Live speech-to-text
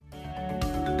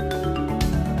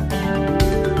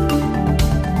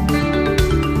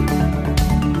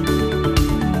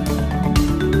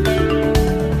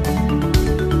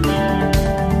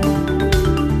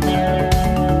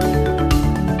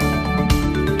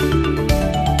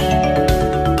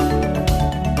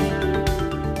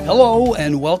Hello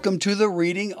and welcome to the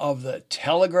reading of the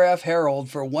Telegraph Herald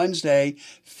for Wednesday,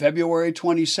 February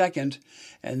 22nd.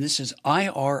 And this is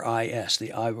IRIS,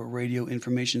 the Iowa Radio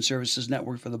Information Services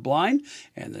Network for the Blind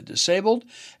and the Disabled.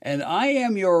 And I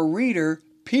am your reader,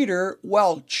 Peter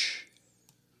Welch.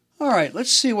 All right,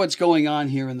 let's see what's going on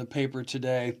here in the paper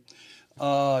today.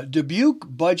 Dubuque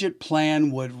budget plan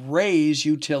would raise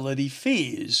utility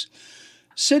fees.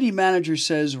 City manager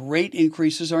says rate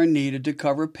increases are needed to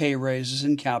cover pay raises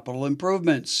and capital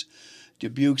improvements.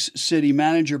 Dubuque's city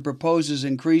manager proposes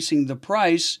increasing the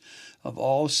price of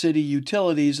all city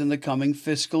utilities in the coming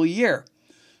fiscal year.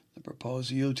 The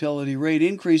proposed utility rate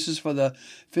increases for the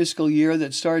fiscal year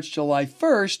that starts July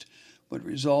 1st would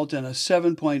result in a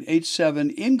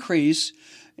 7.87 increase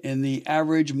in the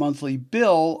average monthly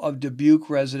bill of Dubuque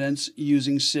residents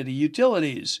using city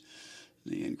utilities.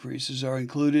 The increases are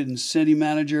included in City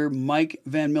Manager Mike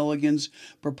Van Milligan's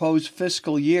proposed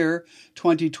fiscal year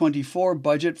 2024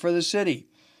 budget for the city.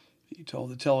 He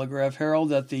told the Telegraph Herald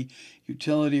that the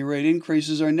utility rate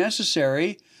increases are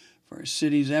necessary for a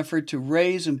city's effort to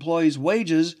raise employees'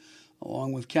 wages,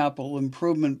 along with capital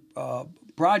improvement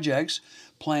projects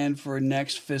planned for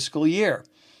next fiscal year.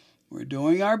 We're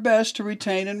doing our best to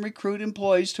retain and recruit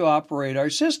employees to operate our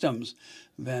systems,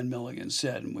 Van Milligan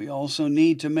said, and we also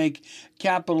need to make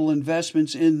capital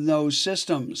investments in those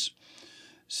systems.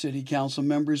 City council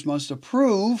members must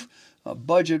approve a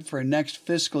budget for next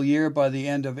fiscal year by the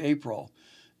end of April.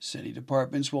 City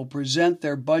departments will present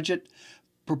their budget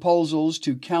proposals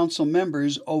to council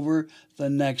members over the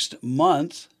next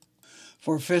month.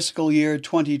 For fiscal year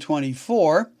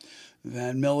 2024,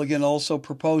 Van Milligan also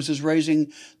proposes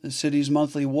raising the city's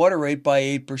monthly water rate by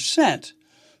 8%.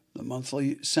 The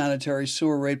monthly sanitary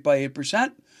sewer rate by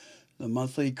 8%, the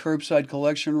monthly curbside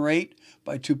collection rate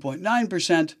by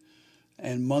 2.9%,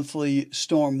 and monthly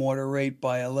stormwater rate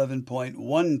by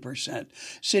 11.1%.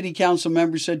 City council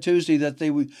members said Tuesday that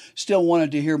they still wanted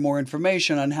to hear more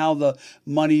information on how the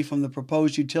money from the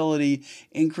proposed utility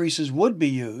increases would be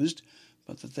used,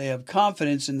 but that they have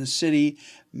confidence in the city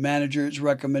manager's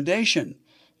recommendation.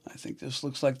 I think this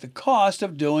looks like the cost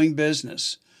of doing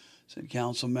business, said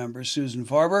council member Susan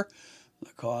Farber.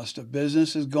 The cost of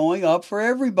business is going up for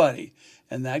everybody,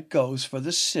 and that goes for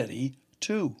the city,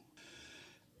 too.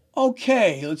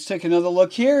 Okay, let's take another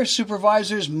look here.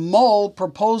 Supervisors mull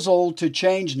proposal to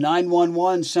change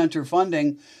 911 center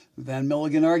funding. Van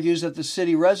Milligan argues that the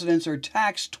city residents are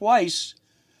taxed twice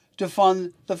to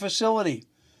fund the facility.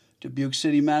 Dubuque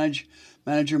City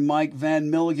Manager Mike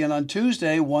Van Milligan on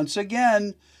Tuesday once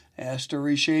again asked to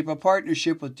reshape a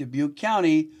partnership with Dubuque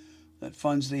County that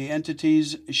funds the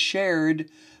entity's shared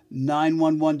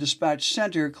 911 dispatch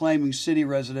center, claiming city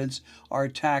residents are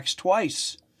taxed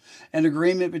twice. An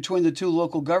agreement between the two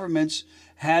local governments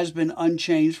has been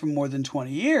unchanged for more than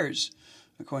 20 years.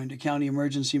 According to County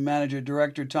Emergency Manager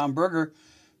Director Tom Berger,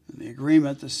 in the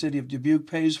agreement, the city of Dubuque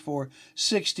pays for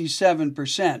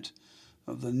 67%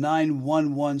 of the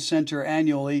 911 center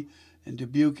annually, and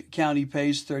Dubuque County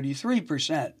pays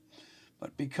 33%.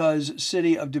 But because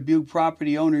City of Dubuque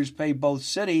property owners pay both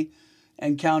city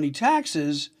and county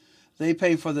taxes, they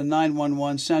pay for the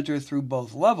 911 center through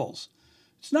both levels.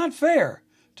 It's not fair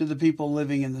to the people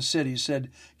living in the city, said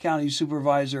County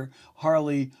Supervisor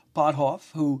Harley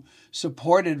Pothoff, who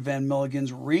supported Van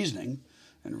Milligan's reasoning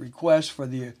and request for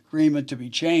the agreement to be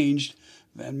changed.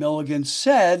 Van Milligan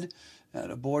said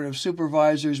at a Board of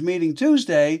Supervisors meeting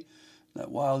Tuesday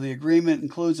that while the agreement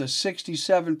includes a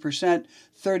 67%,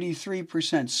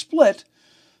 33% split,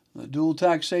 the dual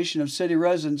taxation of city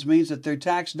residents means that their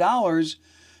tax dollars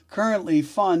currently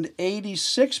fund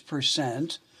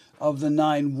 86% of the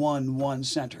 911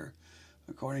 center.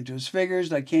 According to his figures,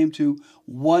 that came to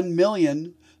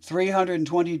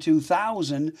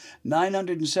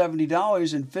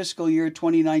 $1,322,970 in fiscal year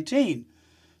 2019,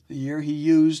 the year he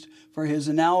used for his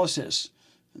analysis.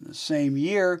 In the same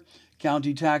year,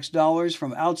 county tax dollars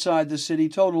from outside the city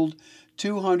totaled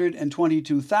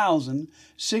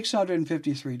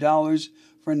 $222,653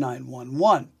 for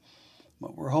 911.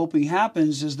 What we're hoping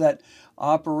happens is that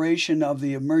operation of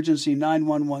the emergency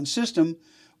 911 system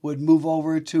would move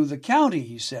over to the county,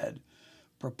 he said,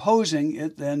 proposing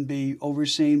it then be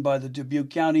overseen by the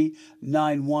Dubuque County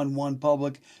 911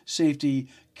 Public Safety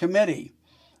Committee,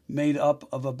 made up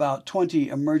of about 20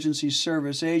 emergency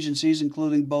service agencies,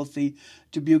 including both the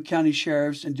Dubuque County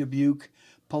Sheriff's and Dubuque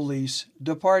Police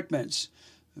Departments.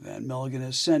 Van Milligan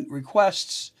has sent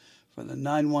requests for the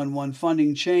 911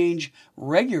 funding change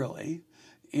regularly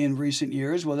in recent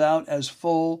years without as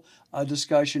full a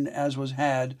discussion as was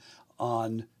had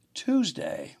on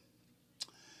Tuesday.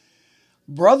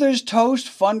 Brothers Toast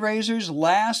Fundraiser's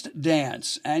Last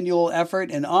Dance, annual effort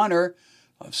in honor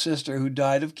of sister who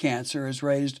died of cancer, has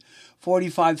raised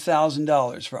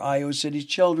 $45,000 for Iowa City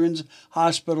Children's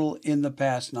Hospital in the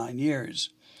past 9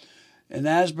 years. In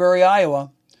Asbury,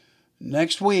 Iowa,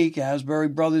 next week, Asbury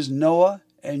brothers Noah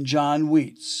and John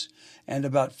Wheats and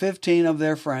about 15 of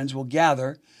their friends will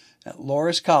gather at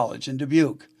Loras College in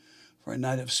Dubuque for a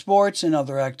night of sports and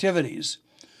other activities.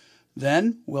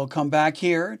 Then we'll come back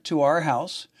here to our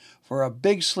house for a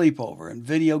big sleepover and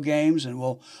video games, and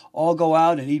we'll all go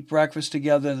out and eat breakfast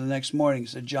together the next morning,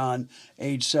 said John,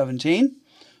 age 17.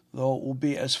 Though it will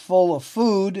be as full of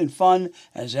food and fun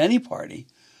as any party,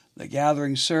 the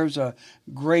gathering serves a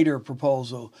greater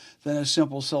proposal than a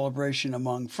simple celebration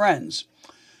among friends.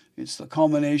 It's the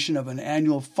culmination of an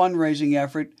annual fundraising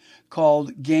effort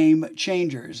called Game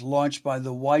Changers, launched by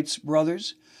the Whites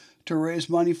brothers to raise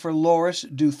money for Loras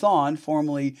Du-Thon,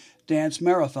 formerly Dance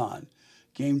Marathon.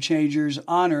 Game Changers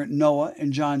honor Noah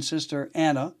and John's sister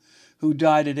Anna, who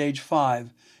died at age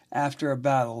 5 after a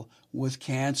battle with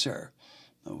cancer.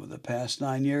 Over the past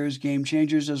 9 years, Game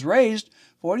Changers has raised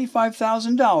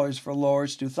 $45,000 for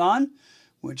Loras Du-Thon,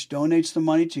 which donates the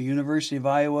money to University of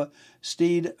Iowa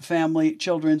Stead Family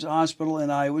Children's Hospital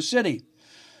in Iowa City,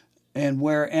 and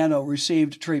where Anna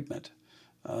received treatment.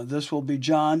 This will be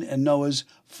John and Noah's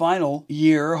final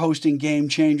year hosting Game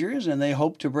Changers, and they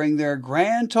hope to bring their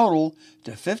grand total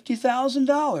to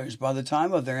 $50,000 by the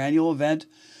time of their annual event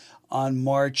on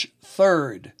March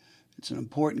 3rd. It's an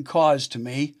important cause to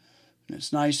me, and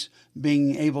it's nice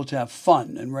being able to have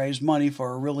fun and raise money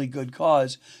for a really good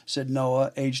cause, said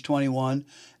Noah, age 21,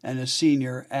 and a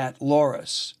senior at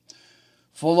Loras.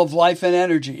 Full of life and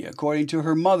energy, according to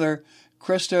her mother,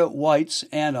 Krista White's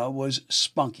Anna was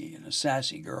spunky and a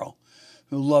sassy girl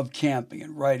who loved camping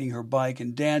and riding her bike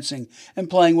and dancing and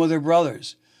playing with her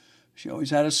brothers. She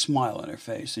always had a smile on her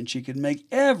face, and she could make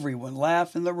everyone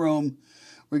laugh in the room,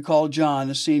 recalled John,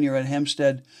 a senior at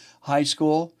Hempstead High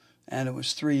School. Anna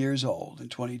was 3 years old in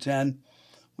 2010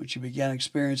 when she began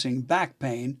experiencing back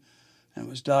pain and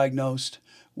was diagnosed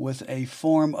with a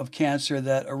form of cancer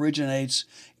that originates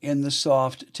in the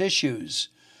soft tissues.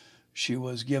 She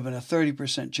was given a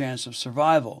 30% chance of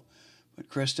survival, but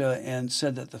Krista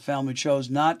said that the family chose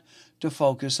not to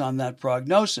focus on that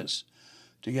prognosis.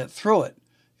 To get through it,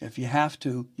 if you have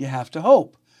to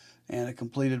hope. Anna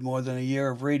completed more than a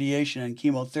year of radiation and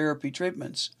chemotherapy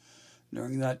treatments.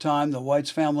 During that time, the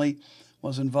Whites family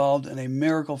was involved in a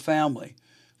miracle family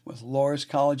with Loras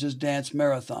College's Dance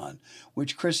Marathon,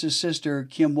 which Krista's sister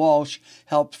Kim Walsh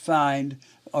helped found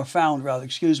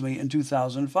in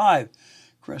 2005.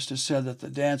 Krista said that the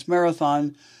Dance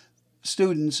Marathon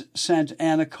students sent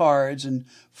Anna cards and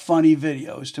funny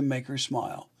videos to make her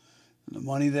smile. And the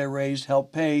money they raised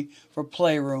helped pay for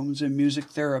playrooms and music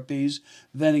therapies,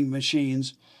 vending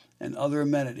machines, and other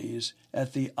amenities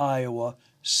at the Iowa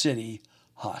City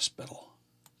Hospital.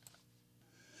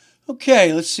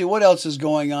 Okay, let's see what else is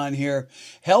going on here.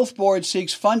 Health Board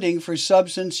seeks funding for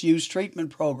substance use treatment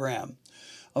program.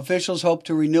 Officials hope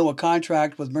to renew a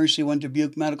contract with Mercy One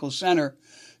Dubuque Medical Center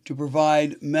to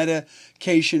provide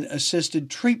medication-assisted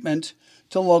treatment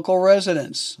to local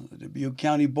residents. The Dubuque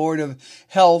County Board of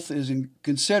Health is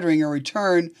considering a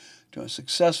return to a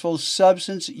successful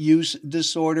substance use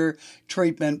disorder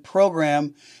treatment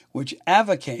program, which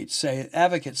advocates say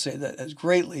that has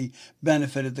greatly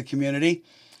benefited the community.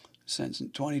 Since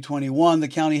 2021, the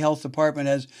County Health Department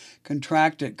has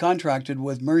contracted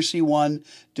with Mercy One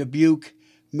Dubuque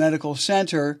Medical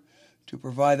Center to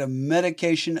provide a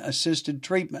medication-assisted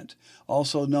treatment,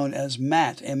 also known as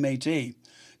MAT, M-A-T,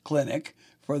 clinic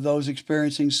for those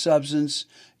experiencing substance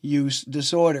use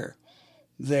disorder.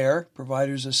 There,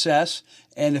 providers assess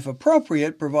and, if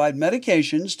appropriate, provide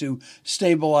medications to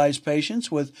stabilize patients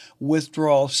with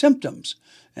withdrawal symptoms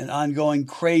and ongoing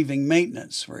craving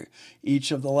maintenance. For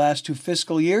each of the last 2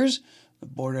 fiscal years, the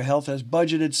Board of Health has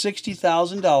budgeted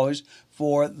 $60,000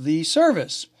 for the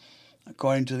service.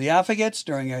 According to the advocates,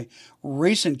 during a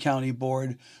recent County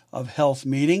Board of Health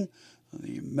meeting,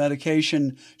 the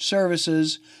medication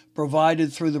services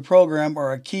provided through the program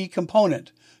are a key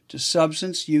component to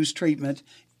substance use treatment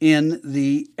in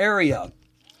the area.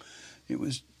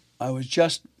 I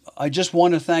just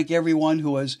want to thank everyone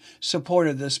who has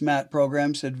supported this MAT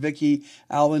program, said Vicki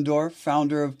Allendorf,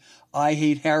 founder of I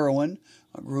Hate Heroin,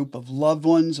 a group of loved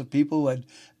ones of people who had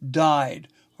died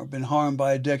or been harmed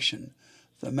by addiction.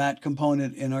 The MAT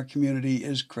component in our community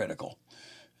is critical.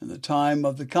 In the time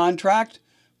of the contract,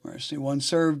 Mercy One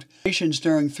served patients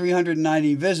during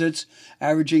 390 visits,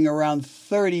 averaging around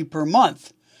 30 per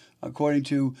month, according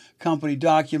to company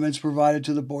documents provided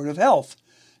to the Board of Health.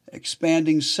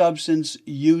 expanding substance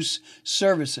use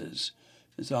services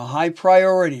is a high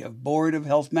priority of Board of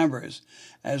Health members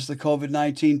as the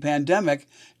COVID-19 pandemic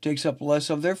takes up less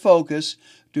of their focus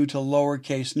due to lower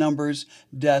case numbers,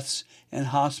 deaths, and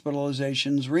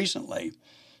hospitalizations recently.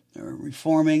 They're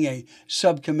reforming a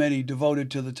subcommittee devoted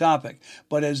to the topic.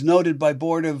 But as noted by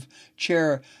Board of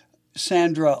Chair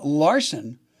Sandra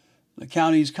Larson, the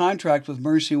county's contract with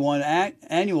Mercy One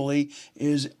annually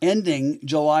is ending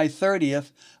July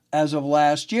 30th as of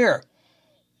last year.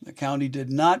 The county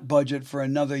did not budget for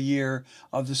another year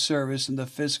of the service in the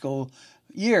fiscal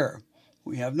year.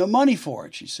 We have no money for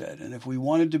it, she said, and if we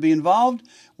wanted to be involved,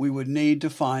 we would need to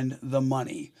find the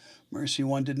money. Mercy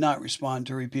One did not respond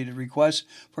to repeated requests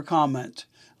for comment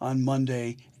on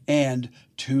Monday and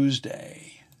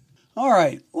Tuesday. All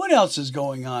right, what else is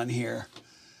going on here?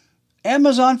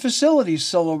 Amazon Facilities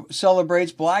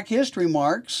celebrates Black History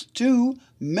marks 2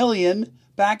 million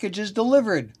packages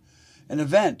delivered. An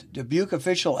event, Dubuque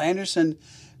official Anderson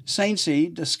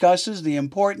Sainsey discusses the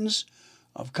importance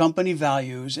of company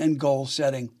values and goal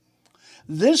setting.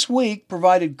 This week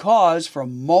provided cause for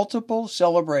multiple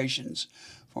celebrations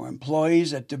for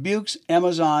employees at Dubuque's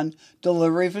Amazon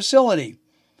delivery facility.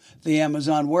 The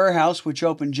Amazon warehouse, which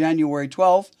opened January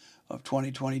 12th of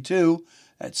 2022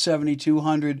 at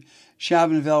 7200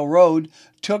 Chavanville Road,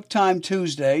 took time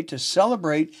Tuesday to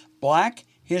celebrate Black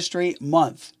History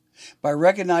Month by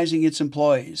recognizing its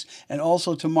employees and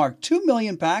also to mark 2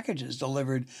 million packages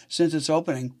delivered since its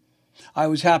opening. I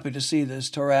was happy to see this,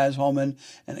 Taraz Holman,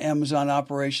 an Amazon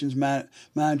operations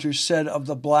manager, said of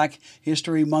the Black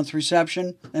History Month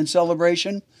reception and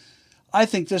celebration. I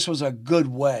think this was a good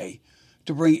way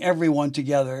to bring everyone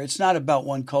together. It's not about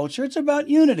one culture, it's about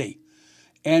unity.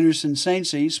 Anderson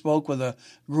Sainsey spoke with a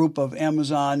group of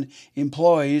Amazon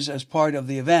employees as part of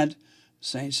the event.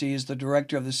 Sainsey is the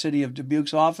director of the City of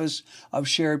Dubuque's Office of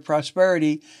Shared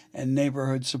Prosperity and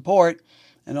Neighborhood Support,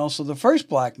 and also the first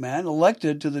black man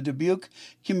elected to the Dubuque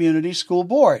Community School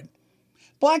Board.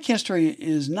 Black history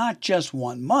is not just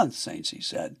 1 month, Sainsey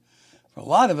said. For a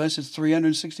lot of us, it's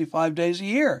 365 days a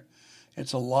year.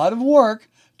 It's a lot of work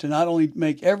to not only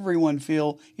make everyone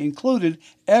feel included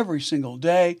every single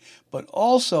day, but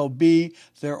also be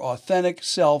their authentic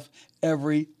self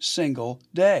every single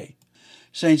day.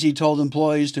 Sainsey told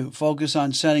employees to focus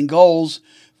on setting goals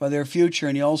for their future,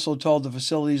 and he also told the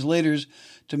facility's leaders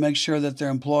to make sure that their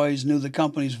employees knew the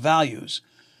company's values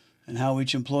and how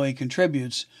each employee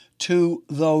contributes to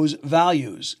those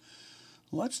values.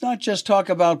 Let's not just talk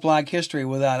about Black history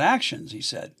without actions, he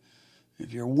said.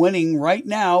 If you're winning right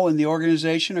now in the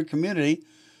organization or community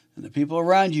and the people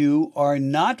around you are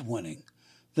not winning,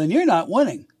 then you're not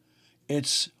winning.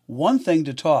 It's one thing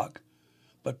to talk,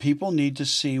 but people need to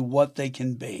see what they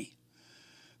can be.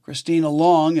 Christina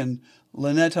Long and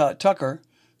Lynetta Tucker,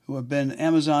 who have been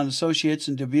Amazon associates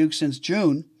in Dubuque since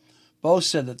June, both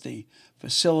said that the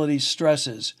facility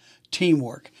stresses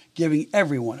teamwork, giving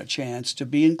everyone a chance to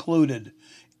be included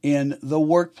in the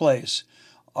workplace.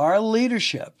 Our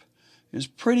leadership is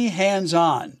pretty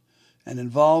hands-on and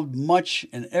involved much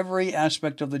in every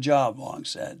aspect of the job, Long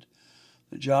said.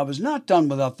 The job is not done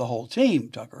without the whole team,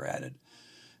 Tucker added.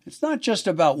 It's not just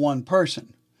about one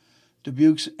person.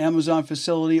 Dubuque's Amazon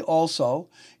facility also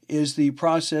is the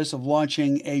process of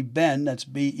launching a BEN, that's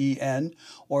B-E-N,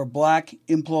 or Black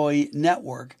Employee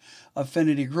Network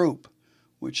Affinity Group,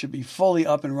 which should be fully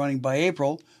up and running by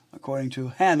April, according to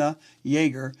Hannah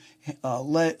Yeager,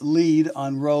 lead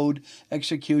on road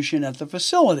execution at the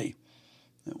facility.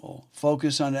 It will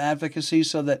focus on advocacy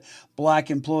so that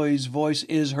Black employees' voice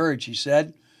is heard, she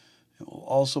said. It will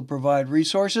also provide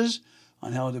resources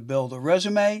on how to build a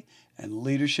resume and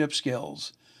leadership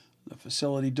skills. The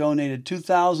facility donated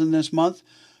 $2,000 this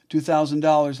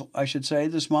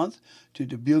month, to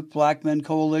Dubuque Black Men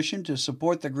Coalition to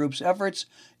support the group's efforts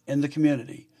in the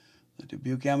community. The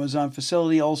Dubuque Amazon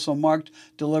facility also marked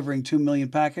delivering 2 million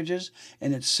packages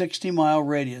in its 60-mile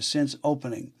radius since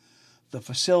opening. The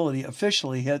facility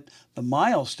officially hit the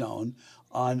milestone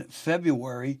on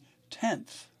February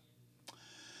 10th.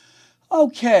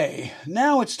 Okay,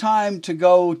 now it's time to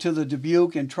go to the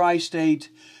Dubuque and Tri-State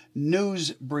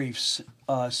News Briefs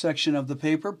section of the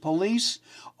paper. Police,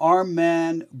 armed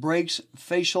man breaks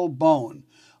facial bone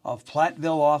of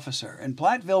Platteville officer in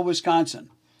Platteville, Wisconsin.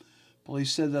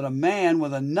 Police said that a man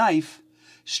with a knife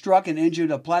struck and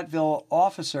injured a Platteville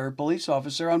police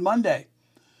officer on Monday.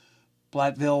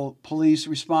 Platteville police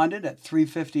responded at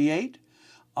 3:58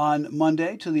 on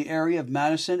Monday to the area of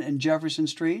Madison and Jefferson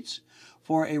Streets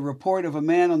for a report of a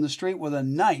man on the street with a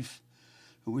knife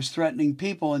who was threatening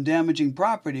people and damaging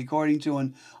property, according to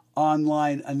an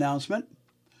online announcement.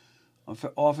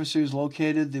 Officers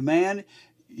located the man,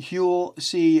 Huel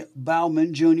C.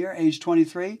 Bauman Jr., age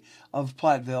 23, of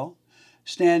Platteville,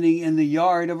 standing in the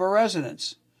yard of a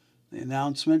residence. The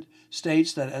announcement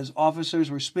states that as officers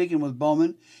were speaking with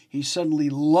Bowman, he suddenly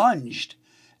lunged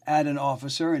at an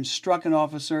officer and struck an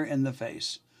officer in the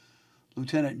face.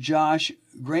 Lieutenant Josh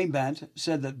Grainbant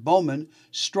said that Bowman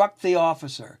struck the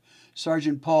officer,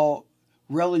 Sergeant Paul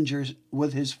Rellinger,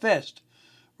 with his fist.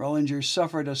 Rellinger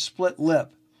suffered a split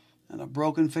lip and a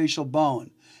broken facial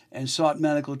bone and sought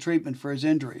medical treatment for his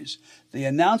injuries. The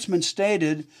announcement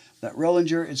stated that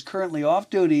Rellinger is currently off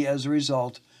duty as a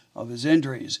result of his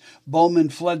injuries. Bowman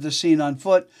fled the scene on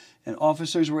foot, and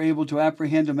officers were able to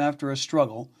apprehend him after a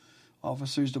struggle.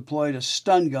 Officers deployed a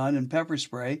stun gun and pepper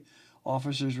spray.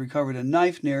 Officers recovered a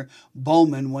knife near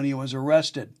Bowman when he was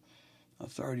arrested.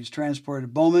 Authorities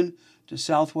transported Bowman to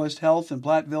Southwest Health in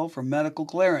Platteville for medical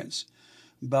clearance.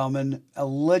 Bowman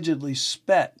allegedly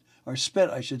spit,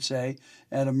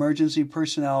 at emergency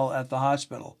personnel at the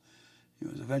hospital. He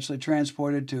was eventually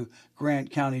transported to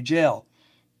Grant County Jail.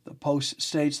 The Post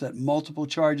states that multiple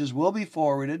charges will be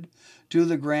forwarded to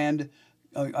the Grant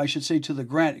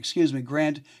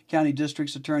County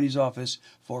District's Attorney's Office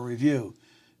for review.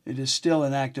 It is still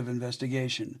an active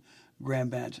investigation,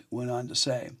 Grainbant went on to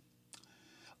say.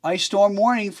 Ice storm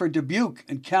warning for Dubuque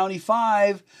and County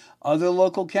 5. Other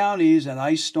local counties, an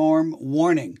ice storm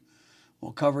warning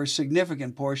will cover a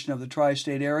significant portion of the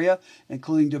tri-state area,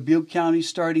 including Dubuque County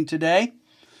starting today.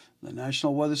 The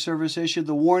National Weather Service issued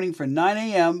the warning for 9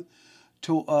 a.m.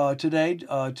 today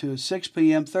to 6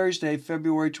 p.m. Thursday,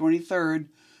 February 23rd,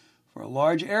 for a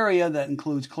large area that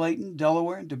includes Clayton,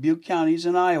 Delaware, and Dubuque counties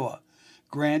in Iowa,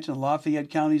 Grant and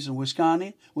Lafayette counties in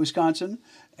Wisconsin,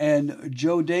 and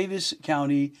Joe Davis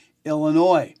County,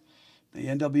 Illinois. The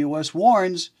NWS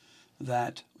warns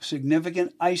that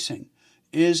significant icing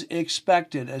is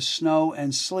expected as snow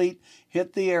and sleet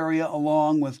hit the area,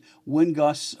 along with wind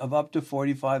gusts of up to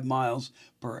 45 miles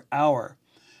per hour.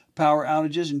 Power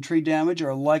outages and tree damage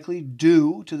are likely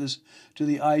due to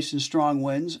the ice and strong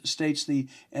winds, states the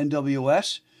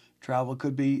NWS. Travel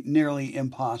could be nearly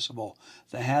impossible.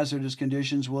 The hazardous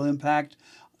conditions will impact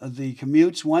the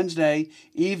commutes Wednesday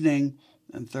evening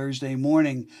and Thursday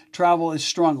morning. Travel is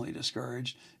strongly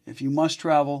discouraged. If you must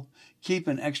travel, keep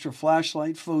an extra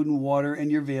flashlight, food, and water in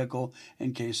your vehicle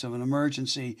in case of an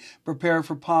emergency. Prepare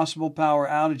for possible power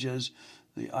outages.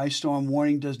 The ice storm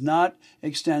warning does not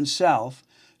extend south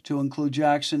to include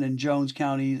Jackson and Jones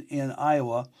counties in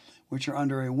Iowa, which are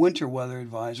under a winter weather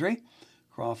advisory.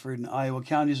 Crawford and Iowa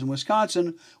counties in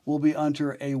Wisconsin will be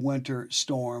under a winter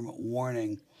storm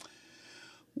warning.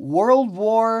 World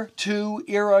War II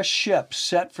era ship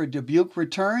set for Dubuque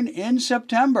return in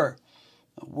September.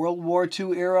 A World War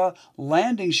II era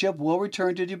landing ship will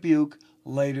return to Dubuque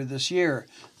later this year.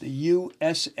 The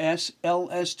USS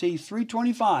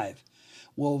LST-325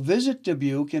 will visit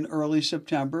Dubuque in early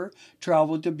September,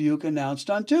 Travel to Dubuque announced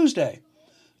on Tuesday.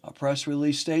 A press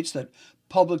release states that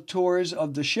public tours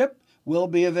of the ship will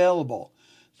be available.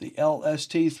 The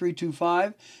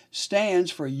LST-325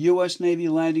 stands for U.S. Navy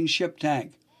Landing Ship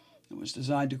Tank. It was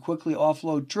designed to quickly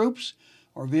offload troops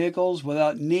or vehicles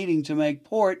without needing to make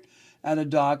port at a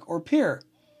dock or pier.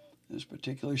 This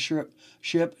particular ship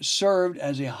served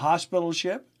as a hospital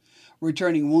ship,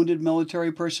 returning wounded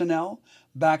military personnel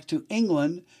back to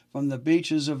England from the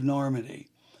beaches of Normandy.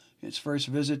 Its first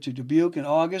visit to Dubuque in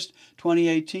August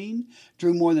 2018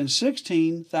 drew more than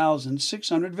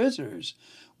 16,600 visitors,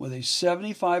 with a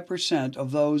 75%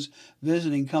 of those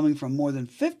visiting coming from more than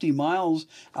 50 miles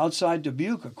outside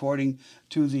Dubuque, according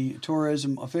to the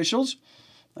tourism officials.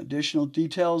 Additional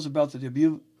details about the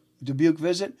Dubuque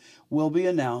visit will be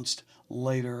announced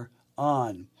later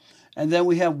on. And then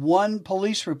we have one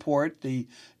police report. The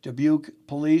Dubuque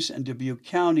Police and Dubuque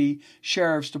County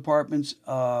Sheriff's Departments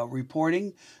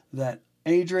reporting that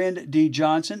Adrian D.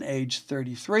 Johnson, age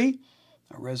 33,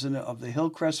 a resident of the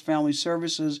Hillcrest Family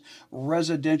Services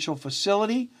residential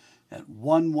facility at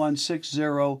 1160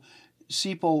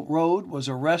 Sepal Road, was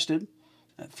arrested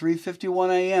at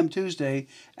 3:51 a.m. Tuesday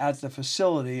at the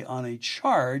facility on a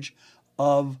charge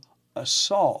of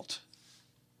assault.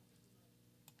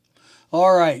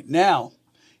 All right, now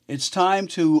it's time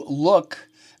to look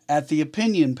at the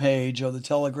opinion page of the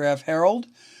Telegraph Herald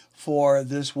for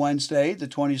this Wednesday, the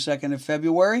 22nd of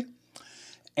February.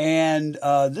 And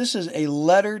this is a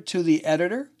letter to the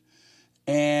editor,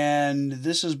 and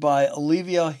this is by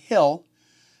Olivia Hill,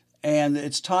 and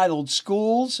it's titled,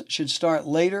 "Schools Should Start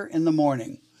Later in the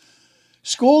Morning."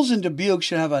 Schools in Dubuque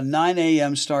should have a 9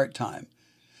 a.m. start time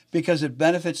because it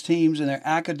benefits teams in their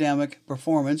academic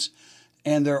performance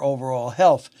and their overall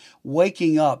health.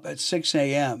 Waking up at 6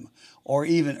 a.m. or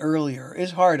even earlier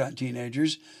is hard on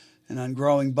teenagers and on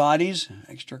growing bodies.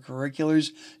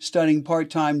 Extracurriculars, studying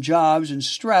part-time jobs, and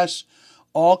stress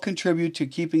all contribute to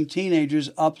keeping teenagers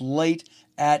up late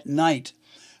at night,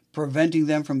 preventing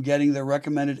them from getting their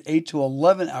recommended 8 to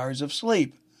 11 hours of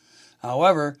sleep.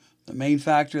 However, the main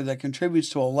factor that contributes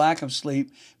to a lack of sleep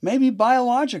may be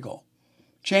biological.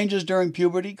 Changes during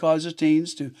puberty causes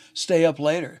teens to stay up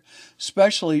later,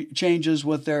 especially changes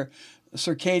with their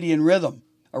circadian rhythm.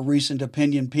 A recent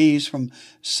opinion piece from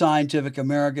Scientific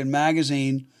American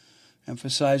magazine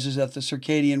emphasizes that the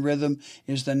circadian rhythm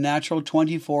is the natural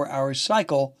 24-hour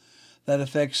cycle that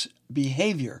affects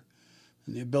behavior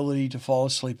and the ability to fall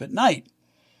asleep at night.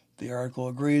 The article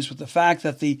agrees with the fact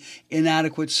that the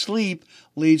inadequate sleep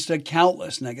leads to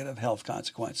countless negative health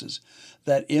consequences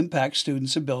that impact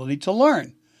students' ability to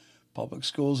learn. Public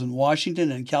schools in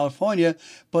Washington and California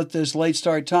put this late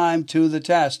start time to the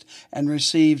test and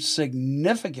received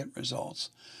significant results.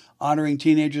 Honoring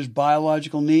teenagers'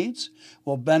 biological needs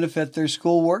will benefit their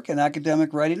schoolwork and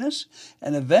academic readiness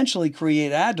and eventually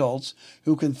create adults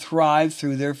who can thrive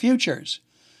through their futures.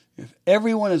 If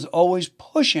everyone is always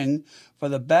pushing for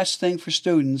the best thing for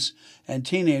students and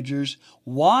teenagers,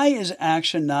 why is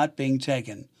action not being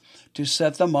taken to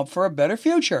set them up for a better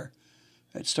future?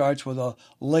 It starts with a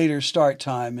later start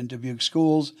time in Dubuque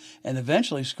schools and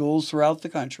eventually schools throughout the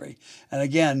country. And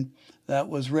again, that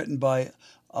was written by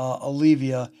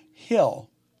Olivia Hill.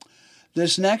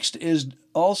 This next is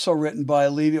also written by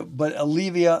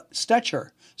Olivia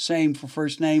Stetcher. Same for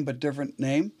first name, but different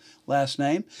name, last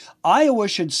name. Iowa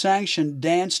should sanction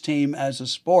dance team as a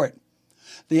sport.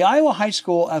 The Iowa High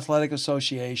School Athletic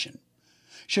Association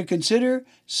should consider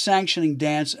sanctioning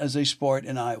dance as a sport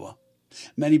in Iowa.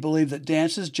 Many believe that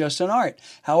dance is just an art.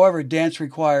 However, dance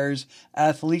requires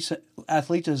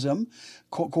athleticism,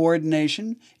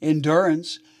 coordination,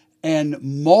 endurance, and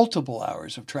multiple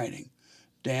hours of training.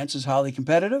 Dance is highly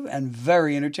competitive and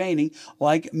very entertaining,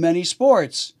 like many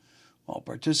sports. While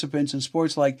participants in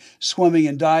sports like swimming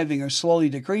and diving are slowly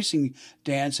decreasing,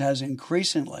 dance has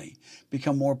increasingly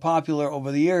become more popular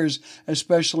over the years,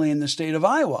 especially in the state of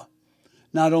Iowa.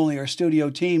 Not only are studio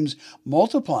teams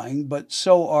multiplying, but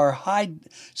so are high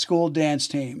school dance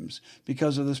teams.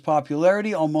 Because of this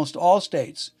popularity, almost all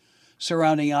states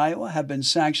surrounding Iowa have been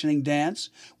sanctioning dance,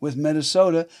 with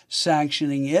Minnesota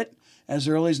sanctioning it as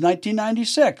early as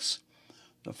 1996.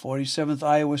 The 47th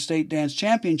Iowa State Dance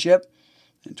Championship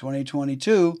in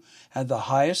 2022 had the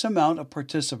highest amount of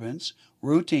participants,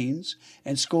 routines,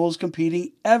 and schools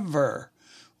competing ever,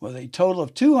 with a total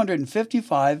of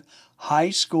 255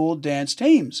 high school dance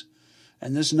teams.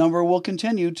 And this number will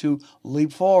continue to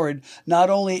leap forward. Not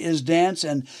only is dance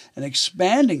an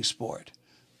expanding sport,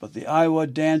 but the Iowa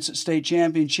Dance State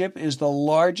Championship is the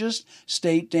largest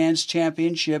state dance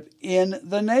championship in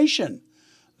the nation.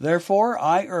 Therefore,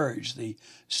 I urge the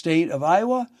state of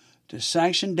Iowa to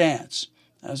sanction dance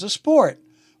as a sport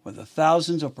with the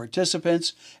thousands of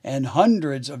participants and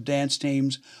hundreds of dance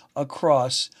teams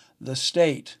across the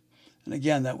state. And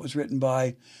again, that was written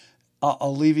by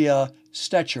Olivia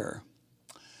Stetcher.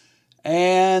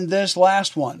 And this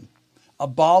last one,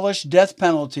 abolish death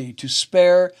penalty to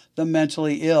spare the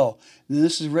mentally ill. And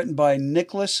this is written by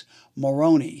Nicholas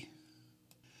Moroney.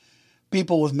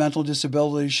 People with mental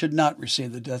disabilities should not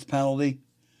receive the death penalty.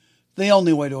 The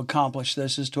only way to accomplish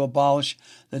this is to abolish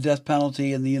the death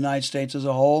penalty in the United States as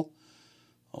a whole.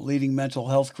 A leading mental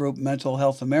health group, Mental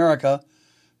Health America,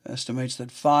 estimates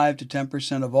that 5 to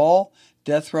 10% of all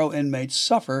death row inmates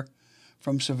suffer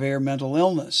from severe mental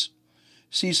illness.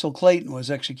 Cecil Clayton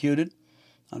was executed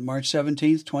on March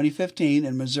 17, 2015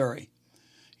 in Missouri.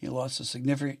 He lost a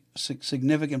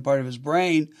significant part of his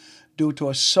brain due to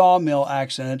a sawmill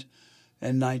accident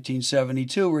in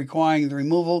 1972, requiring the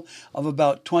removal of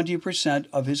about 20%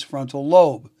 of his frontal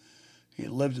lobe. He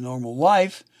lived a normal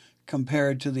life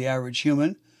compared to the average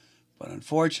human, but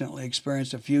unfortunately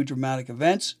experienced a few dramatic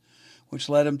events which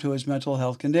led him to his mental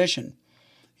health condition.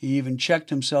 He even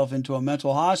checked himself into a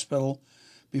mental hospital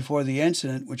before the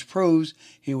incident, which proves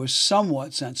he was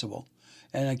somewhat sensible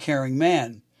and a caring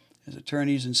man. His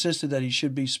attorneys insisted that he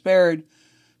should be spared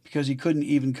because he couldn't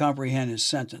even comprehend his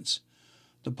sentence.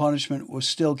 The punishment was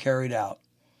still carried out.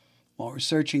 While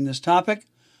researching this topic,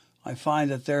 I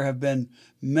find that there have been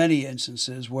many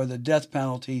instances where the death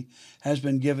penalty has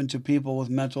been given to people with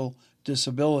mental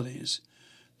disabilities.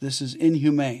 This is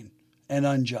inhumane and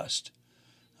unjust.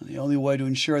 And the only way to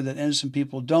ensure that innocent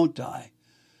people don't die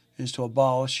is to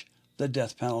abolish the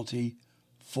death penalty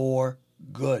for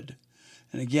good.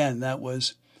 And again, that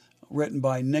was written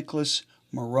by Nicholas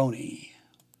Moroney.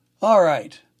 All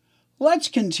right, let's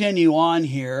continue on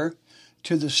here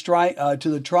to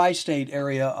the tri-state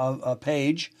area of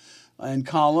page and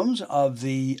columns of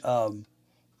the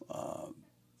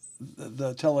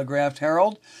Telegraph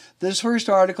Herald. This first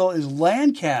article is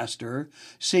Lancaster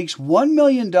seeks $1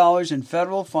 million in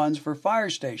federal funds for fire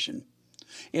station.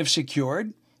 If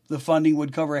secured, the funding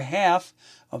would cover half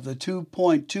of the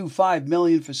 $2.25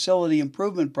 million facility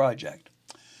improvement project.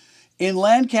 In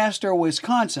Lancaster,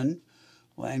 Wisconsin,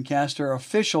 Lancaster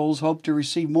officials hope to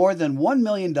receive more than $1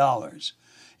 million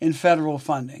in federal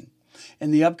funding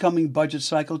in the upcoming budget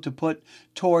cycle to put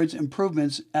towards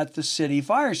improvements at the city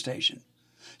fire station.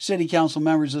 City Council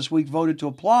members this week voted to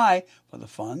apply for the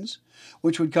funds,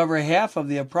 which would cover half of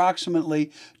the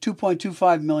approximately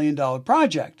 $2.25 million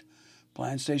project.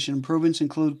 Planned station improvements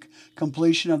include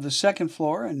completion of the second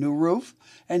floor, a new roof,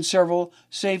 and several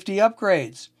safety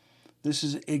upgrades. This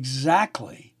is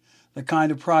exactly the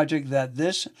kind of project that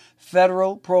this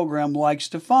federal program likes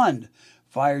to fund,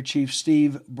 Fire Chief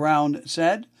Steve Brown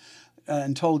said,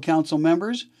 and told council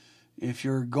members, if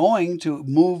you're going to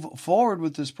move forward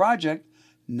with this project,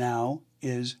 now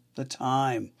is the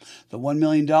time. The $1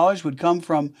 million would come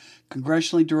from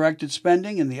congressionally directed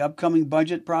spending in the upcoming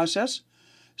budget process.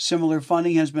 Similar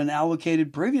funding has been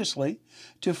allocated previously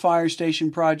to fire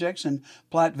station projects in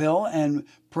Platteville and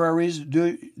Prairies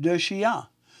du Chien.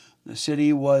 The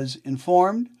city was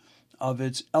informed of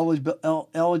its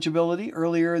eligibility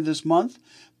earlier this month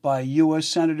by U.S.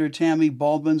 Senator Tammy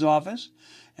Baldwin's office,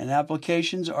 and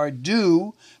applications are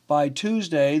due by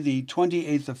Tuesday, the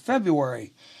 28th of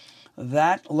February.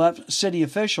 That left city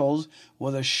officials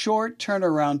with a short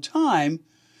turnaround time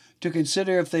to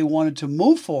consider if they wanted to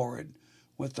move forward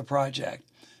with the project.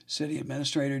 City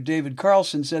Administrator David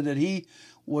Carlson said that he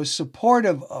was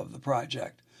supportive of the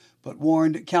project, but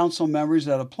warned council members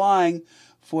that applying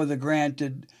for the grant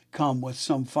did come with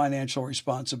some financial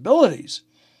responsibilities.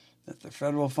 If the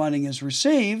federal funding is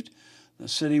received, the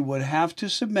city would have to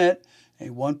submit a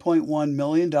 $1.1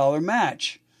 million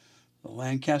match. The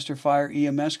Lancaster Fire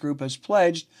EMS Group has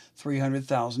pledged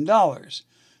 $300,000.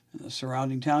 The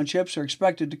surrounding townships are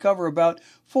expected to cover about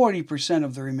 40%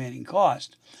 of the remaining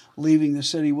cost, leaving the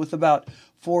city with about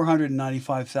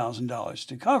 $495,000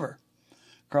 to cover.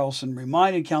 Carlson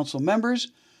reminded council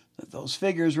members that those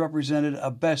figures represented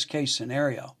a best-case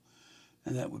scenario,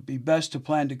 and that it would be best to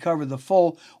plan to cover the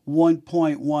full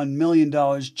 $1.1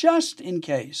 million just in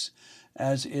case,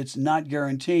 as it's not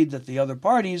guaranteed that the other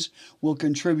parties will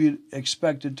contribute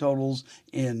expected totals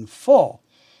in full.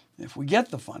 If we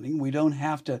get the funding, we don't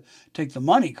have to take the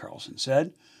money, Carlson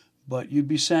said, but you'd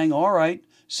be saying, all right,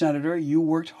 Senator, you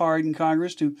worked hard in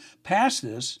Congress to pass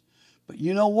this, but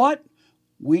you know what?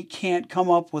 We can't come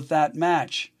up with that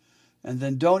match. And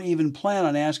then don't even plan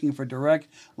on asking for direct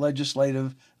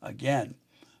legislative again.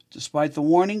 Despite the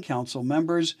warning, council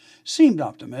members seemed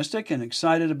optimistic and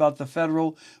excited about the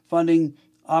federal funding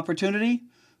opportunity.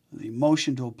 The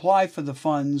motion to apply for the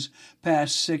funds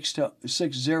passed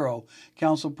 6-0.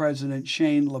 Council President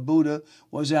Shane Labuda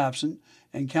was absent,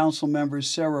 and council member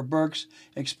Sarah Burks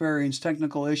experienced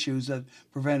technical issues that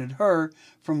prevented her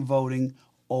from voting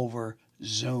over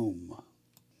Zoom.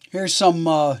 Here's some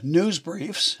news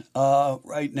briefs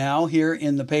right now here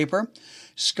in the paper.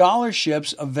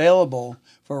 Scholarships available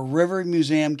for River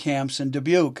Museum camps in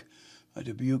Dubuque. The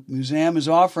Dubuque Museum is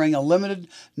offering a limited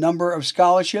number of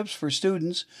scholarships for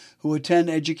students who attend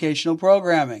educational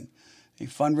programming. A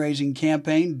fundraising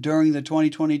campaign during the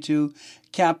 2022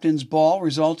 Captain's Ball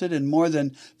resulted in more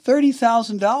than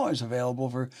 $30,000 available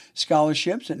for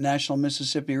scholarships at National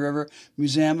Mississippi River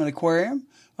Museum and Aquarium,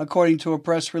 according to a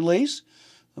press release.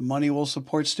 The money will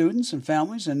support students and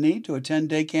families in need to attend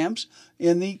day camps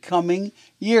in the coming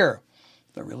year.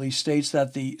 The release states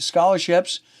that the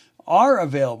scholarships are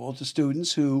available to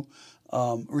students who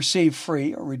receive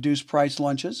free or reduced price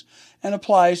lunches and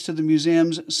applies to the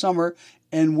museum's summer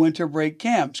and winter break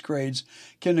camps, grades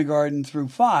kindergarten through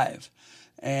 5,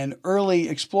 and Early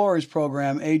Explorers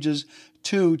program ages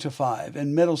 2 to 5,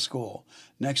 and middle school.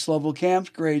 Next level camps,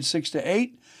 grades 6 to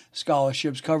 8.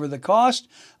 Scholarships cover the cost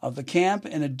of the camp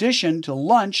in addition to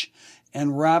lunch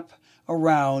and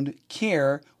wrap-around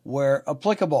care where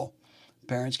applicable.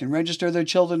 Parents can register their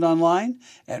children online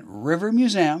at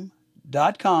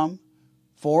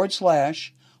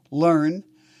rivermuseum.com/learn,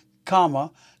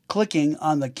 clicking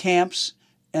on the Camps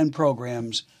and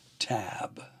Programs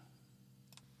tab.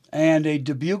 And a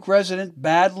Dubuque resident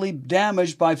badly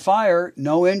damaged by fire,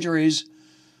 no injuries.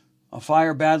 A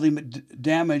fire badly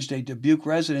damaged a Dubuque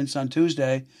residence on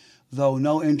Tuesday, though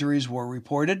no injuries were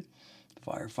reported.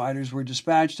 Firefighters were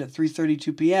dispatched at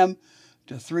 3:32 p.m.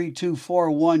 to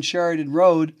 3241 Sheridan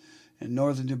Road in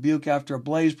northern Dubuque after a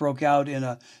blaze broke out in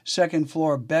a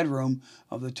second-floor bedroom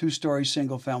of the two-story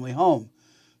single-family home.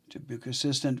 Dubuque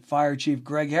Assistant Fire Chief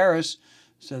Greg Harris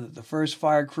said that the first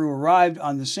fire crew arrived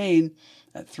on the scene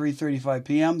at 3:35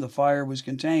 p.m. The fire was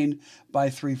contained by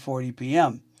 3:40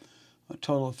 p.m. A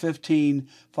total of 15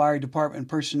 fire department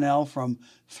personnel from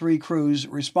 3 crews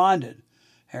responded.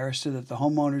 Harris said that the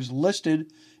homeowners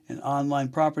listed in online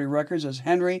property records as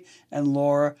Henry and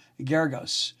Laura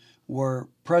Gergas were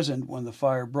present when the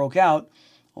fire broke out,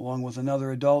 along with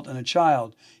another adult and a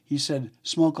child. He said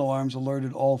smoke alarms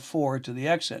alerted all 4 to the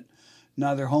exit.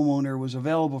 Neither homeowner was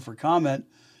available for comment.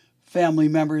 Family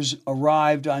members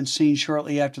arrived on scene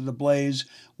shortly after the blaze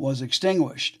was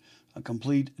extinguished. A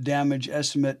complete damage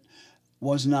estimate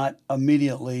was not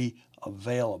immediately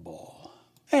available.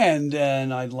 And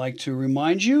then I'd like to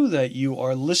remind you that you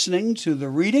are listening to the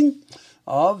reading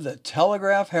of the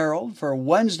Telegraph Herald for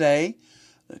Wednesday,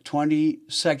 the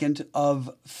 22nd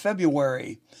of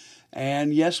February.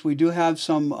 And yes, we do have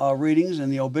some readings in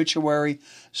the obituary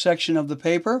section of the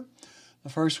paper. The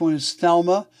first one is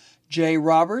Thelma J.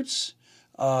 Roberts,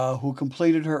 who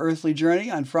completed her earthly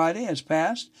journey on Friday, has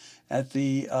passed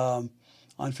on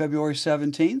February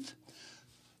 17th.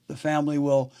 The family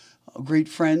will greet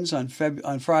friends on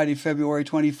Friday, February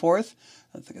 24th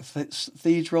at the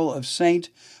Cathedral of St.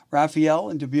 Raphael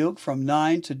in Dubuque from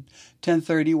 9 to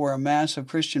 10:30, where a Mass of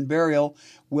Christian burial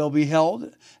will be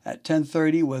held at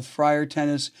 10:30 with Friar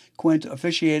Tennis Quint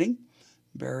officiating.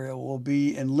 Burial will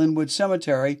be in Linwood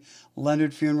Cemetery,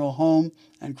 Leonard Funeral Home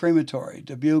and Crematory.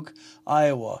 Dubuque,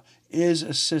 Iowa, is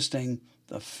assisting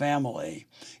the family.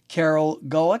 Carol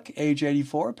Gullick, age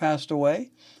 84, passed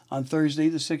away on Thursday,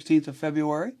 the 16th of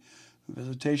February.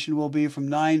 Visitation will be from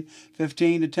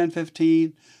 9:15 to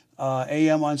 10:15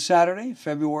 a.m. on Saturday,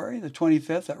 February the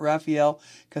 25th at Raphael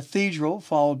Cathedral,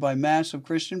 followed by Mass of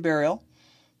Christian burial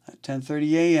at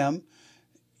 10:30 a.m.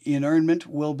 Interment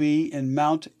will be in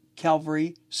Mount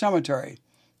Calvary Cemetery.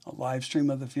 A live stream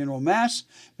of the funeral mass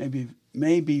may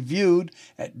be viewed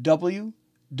at www.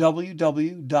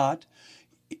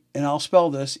 And I'll spell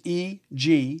this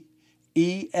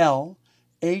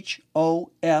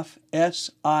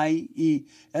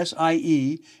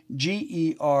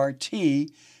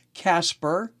EGELHOFSIEGERT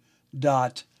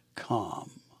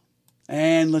Casper.com.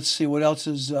 And let's see what else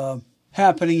is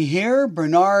happening here.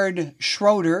 Bernard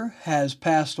Schroeder has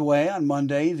passed away on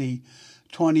Monday, the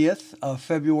 20th of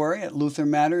February at Luther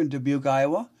Manor in Dubuque,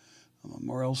 Iowa. A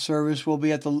memorial service will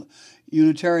be at the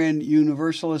Unitarian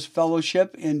Universalist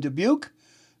Fellowship in Dubuque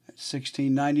at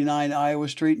 1699 Iowa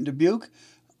Street in Dubuque,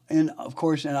 of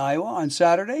course, in Iowa on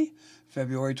Saturday,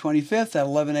 February 25th at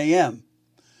 11 a.m.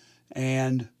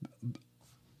 And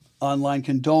online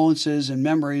condolences and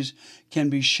memories can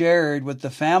be shared with the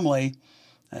family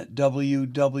at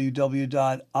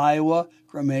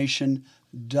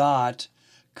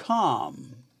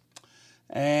www.iowacremation.com.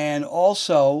 And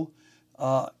also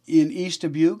in East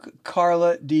Dubuque,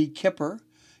 Carla D. Kipper,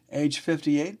 age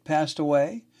 58, passed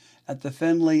away at the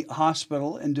Findlay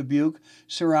Hospital in Dubuque,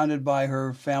 surrounded by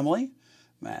her family.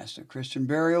 Mass of Christian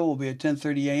burial will be at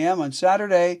 10:30 a.m. on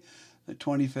Saturday, the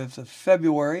 25th of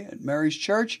February at Mary's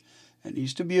Church in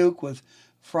East Dubuque, with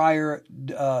Friar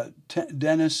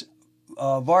Dennis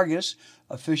Vargas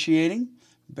officiating.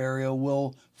 Burial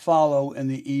will follow in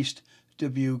the East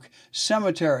Dubuque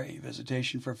Cemetery.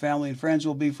 Visitation for family and friends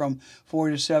will be from 4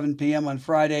 to 7 p.m. on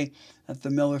Friday at the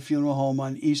Miller Funeral Home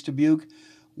on East Dubuque,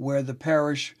 where the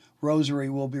parish rosary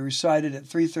will be recited at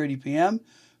 3:30 p.m.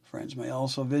 Friends may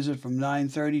also visit from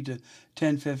 9:30 to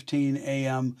 10:15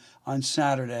 a.m. on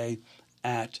Saturday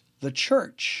at the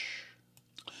church.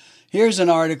 Here's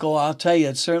an article, I'll tell you,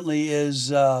 it certainly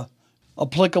is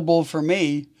applicable for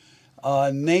me,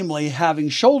 namely having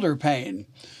shoulder pain.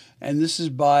 And this is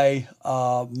by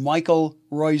Michael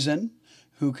Roizen,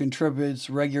 who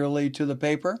contributes regularly to the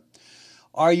paper.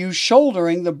 Are you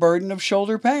shouldering the burden of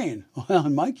shoulder pain? Well,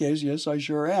 in my case, yes, I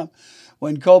sure am.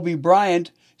 When Kobe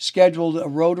Bryant scheduled a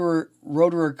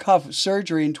rotator cuff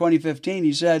surgery in 2015,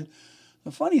 he said,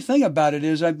 the funny thing about it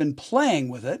is I've been playing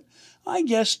with it. I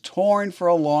guess torn for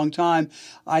a long time.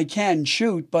 I can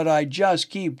shoot, but I just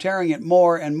keep tearing it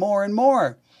more and more and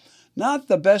more. Not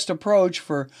the best approach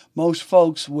for most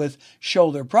folks with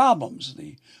shoulder problems.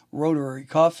 The rotary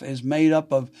cuff is made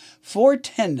up of 4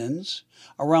 tendons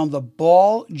around the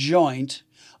ball joint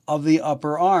of the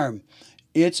upper arm.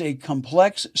 It's a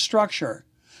complex structure,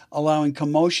 allowing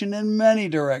commotion in many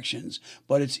directions,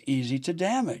 but it's easy to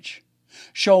damage.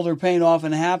 Shoulder pain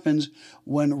often happens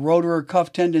when rotator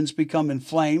cuff tendons become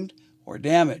inflamed or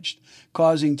damaged,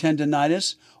 causing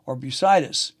tendinitis or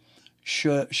bursitis.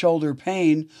 Shoulder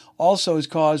pain also is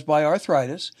caused by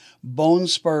arthritis, bone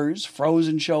spurs,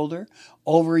 frozen shoulder,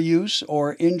 overuse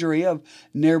or injury of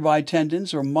nearby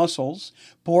tendons or muscles,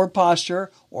 poor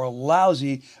posture, or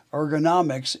lousy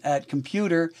ergonomics at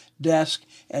computer, desk,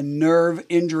 and nerve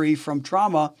injury from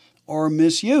trauma or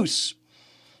misuse.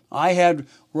 I had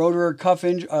rotator cuff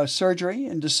surgery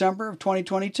in December of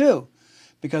 2022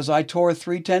 because I tore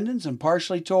 3 tendons and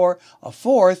partially tore a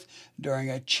 4th during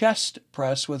a chest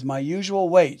press with my usual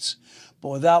weights, but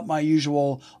without my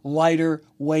usual lighter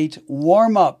weight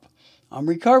warm-up. I'm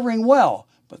recovering well,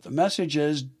 but the message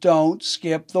is don't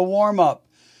skip the warm-up.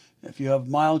 If you have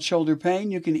mild shoulder pain,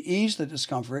 you can ease the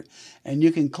discomfort, and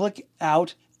you can click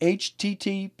out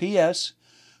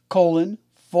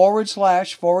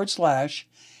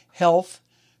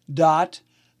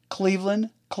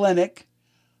https://health.clevelandclinic.org.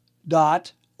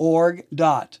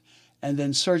 and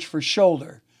then search for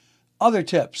shoulder. Other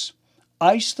tips: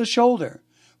 ice the shoulder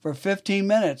for 15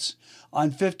 minutes, on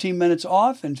 15 minutes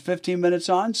off and 15 minutes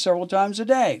on several times a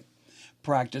day.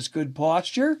 Practice good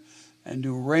posture and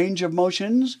do range of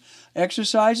motions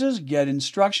exercises. Get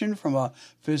instruction from a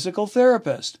physical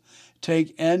therapist.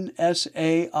 Take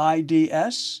NSAIDs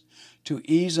to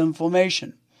ease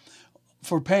inflammation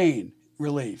for pain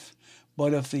relief.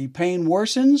 But if the pain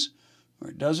worsens or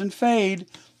it doesn't fade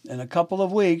in a couple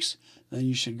of weeks, then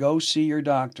you should go see your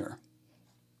doctor.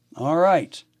 All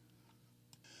right.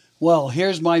 Well,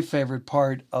 here's my favorite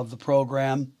part of the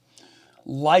program,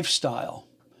 lifestyle,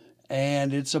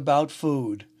 and it's about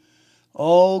food.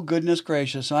 Oh, goodness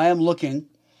gracious. I am looking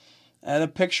at a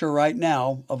picture right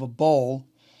now of a bowl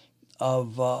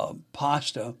of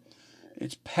pasta.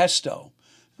 It's pesto.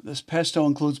 This pesto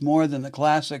includes more than the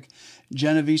classic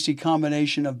Genovese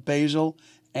combination of basil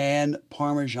and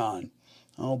Parmesan.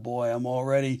 Oh boy, I'm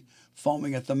already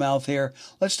foaming at the mouth here.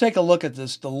 Let's take a look at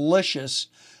this delicious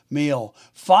meal.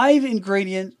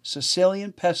 5-ingredient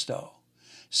Sicilian pesto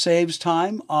saves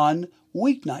time on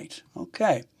weeknight.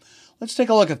 Okay, let's take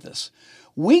a look at this.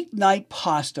 Weeknight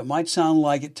pasta might sound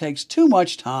like it takes too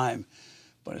much time,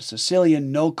 but a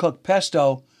Sicilian no-cook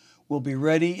pesto will be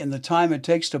ready in the time it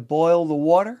takes to boil the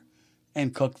water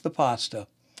and cook the pasta.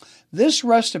 This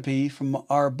recipe from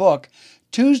our book,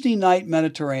 Tuesday Night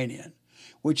Mediterranean,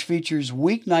 which features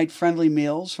weeknight-friendly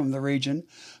meals from the region,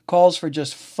 calls for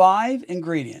just 5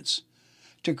 ingredients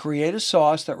to create a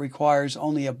sauce that requires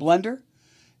only a blender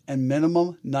and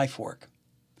minimum knife work.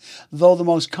 Though the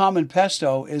most common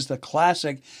pesto is the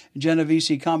classic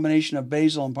Genovese combination of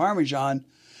basil and Parmesan,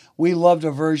 we loved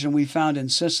a version we found in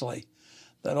Sicily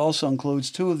that also includes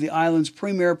 2 of the island's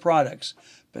premier products,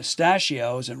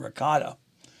 pistachios and ricotta.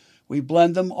 We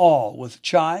blend them all with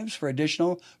chives for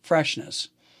additional freshness,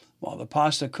 while the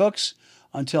pasta cooks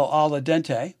until al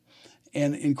dente,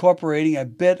 and incorporating a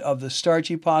bit of the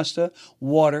starchy pasta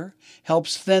water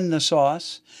helps thin the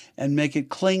sauce and make it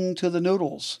cling to the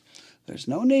noodles. There's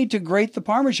no need to grate the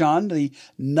Parmesan, the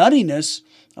nuttiness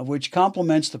of which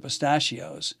complements the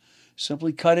pistachios.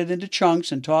 Simply cut it into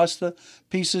chunks and toss the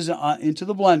pieces into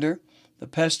the blender. The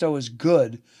pesto is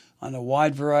good on a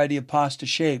wide variety of pasta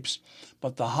shapes,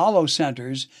 but the hollow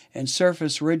centers and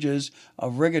surface ridges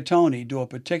of rigatoni do a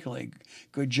particularly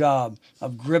good job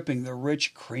of gripping the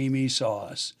rich, creamy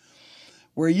sauce.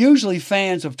 We're usually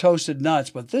fans of toasted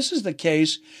nuts, but this is the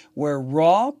case where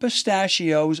raw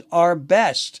pistachios are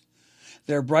best.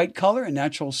 Their bright color and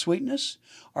natural sweetness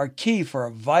are key for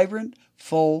a vibrant,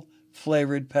 full,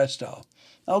 flavored pesto.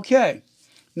 Okay,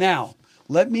 now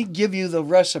let me give you the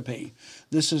recipe.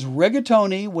 This is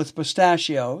rigatoni with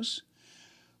pistachios,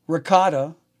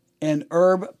 ricotta, and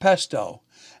herb pesto.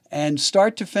 And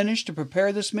start to finish to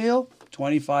prepare this meal,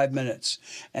 25 minutes.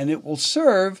 And it will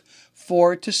serve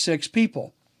 4 to 6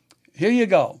 people. Here you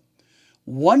go.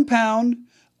 1 pound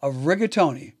of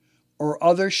rigatoni or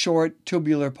other short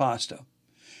tubular pasta.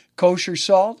 Kosher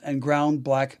salt and ground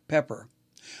black pepper.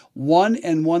 1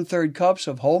 1/3 cups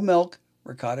of whole milk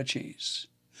ricotta cheese.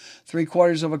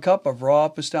 3/4 cup of raw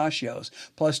pistachios,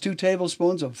 plus 2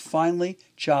 tablespoons of finely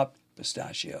chopped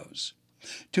pistachios.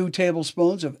 2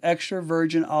 tablespoons of extra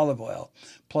virgin olive oil,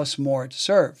 plus more to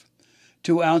serve.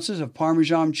 2 ounces of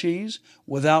Parmesan cheese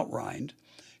without rind,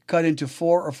 cut into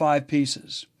 4 or 5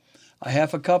 pieces.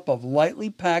 1/2 cup of lightly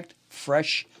packed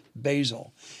fresh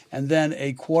basil, and then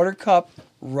 1/4 cup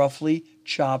roughly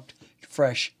chopped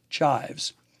fresh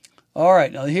chives. All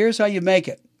right, now here's how you make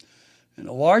it. In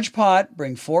a large pot,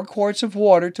 bring 4 quarts of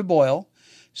water to boil.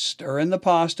 Stir in the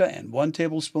pasta and 1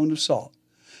 tablespoon of salt.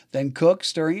 Then cook,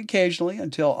 stirring occasionally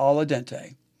until al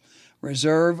dente.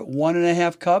 Reserve 1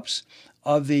 1/2 cups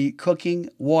of the cooking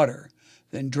water.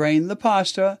 Then drain the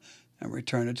pasta and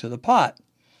return it to the pot.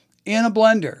 In a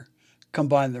blender,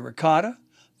 Combine the ricotta,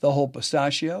 the whole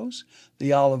pistachios,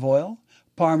 the olive oil,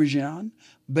 Parmesan,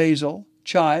 basil,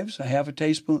 chives, a half a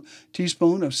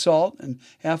teaspoon of salt, and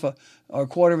a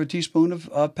quarter of a teaspoon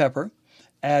of pepper.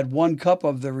 Add 1 cup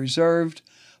of the reserved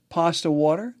pasta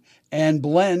water and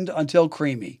blend until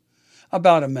creamy,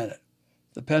 about a minute.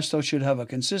 The pesto should have a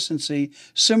consistency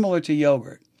similar to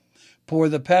yogurt. Pour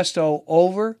the pesto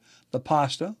over the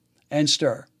pasta and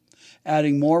stir,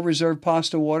 adding more reserved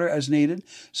pasta water as needed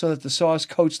so that the sauce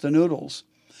coats the noodles.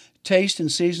 Taste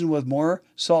and season with more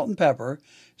salt and pepper.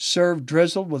 Serve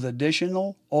drizzled with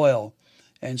additional oil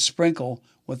and sprinkle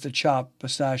with the chopped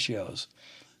pistachios.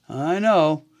 I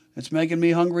know, it's making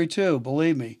me hungry too,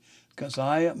 believe me, because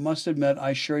I must admit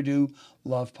I sure do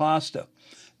love pasta.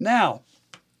 Now,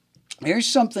 here's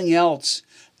something else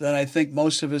that I think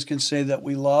most of us can say that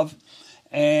we love,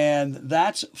 and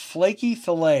that's flaky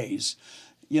fillets.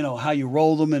 You know, how you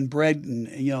roll them in bread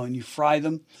and you fry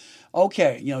them.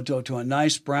 Okay, to a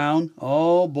nice brown.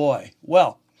 Oh boy.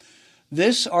 Well,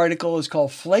 this article is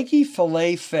called Flaky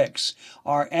Fillet Fix,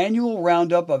 our annual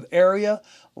roundup of area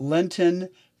Lenten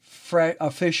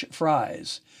fish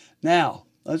fries. Now,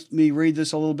 let me read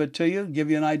this a little bit to you,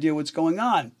 give you an idea what's going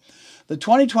on. The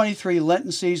 2023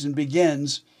 Lenten season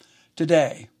begins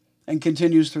today and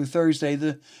continues through Thursday,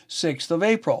 the 6th of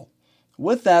April.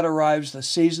 With that arrives the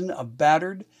season of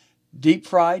battered,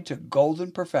 deep-fried to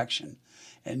golden perfection,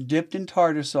 and dipped in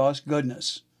tartar sauce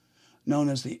goodness, known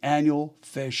as the annual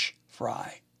fish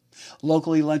fry.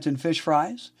 Locally Lenten fish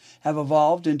fries have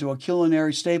evolved into a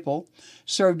culinary staple,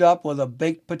 served up with a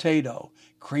baked potato,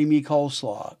 creamy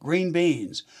coleslaw, green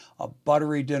beans, a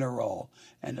buttery dinner roll,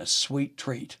 and a sweet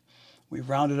treat. We've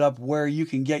rounded up where you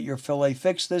can get your filet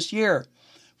fix this year,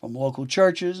 from local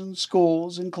churches and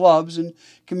schools and clubs and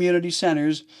community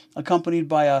centers, accompanied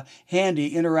by a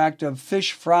handy interactive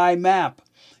fish fry map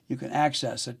you can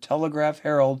access at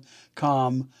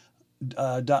telegraphherald.com.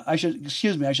 I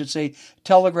should say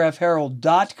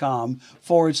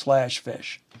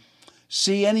telegraphherald.com/fish.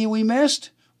 See any we missed?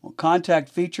 Well, contact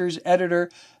features editor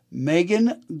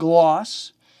Megan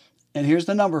Gloss, and here's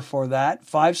the number for that,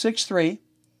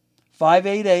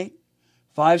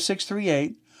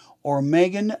 563-588-5638, or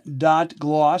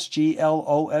Megan.Gloss,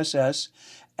 Gloss,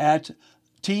 at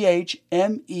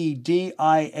thmedia.com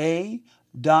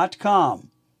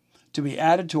to be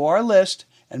added to our list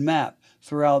and map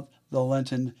throughout the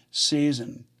Lenten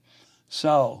season.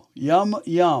 So, yum,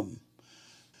 yum.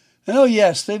 And oh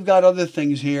yes, they've got other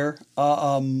things here.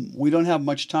 We don't have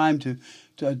much time to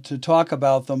talk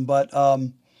about them, but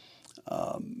some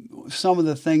of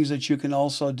the things that you can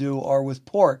also do are with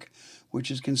pork, which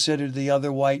is considered the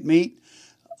other white meat.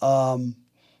 And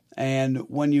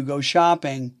when you go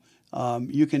shopping,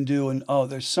 you can do,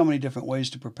 there's so many different ways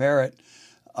to prepare it.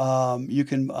 You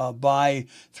can buy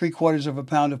 3/4 of a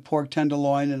pound of pork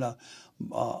tenderloin and a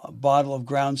bottle of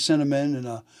ground cinnamon and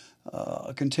a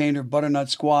container of butternut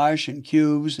squash in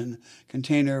cubes and a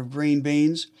container of green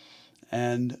beans.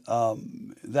 And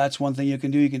that's one thing you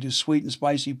can do. You can do sweet and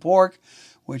spicy pork,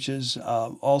 which is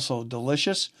also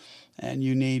delicious. And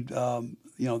you need,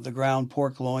 the ground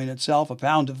pork loin itself, a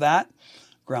pound of that,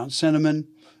 ground cinnamon,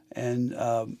 and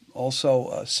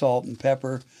also salt and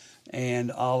pepper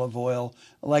and olive oil.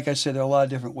 Like I said, there are a lot of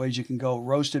different ways you can go.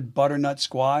 Roasted butternut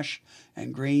squash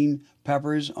and green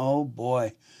peppers. Oh,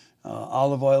 boy.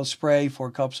 Olive oil spray,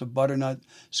 4 cups of butternut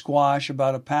squash,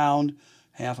 about a pound,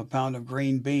 half a pound of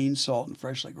green beans, salt and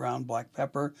freshly ground black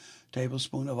pepper,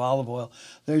 tablespoon of olive oil.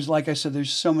 There's, like I said,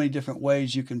 there's so many different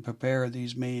ways you can prepare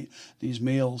these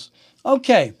meals.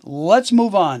 Okay, let's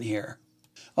move on here.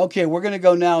 Okay, we're going to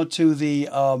go now to the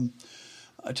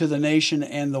Nation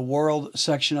and the World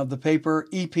section of the paper.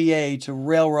 EPA to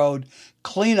railroad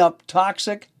cleanup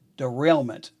toxic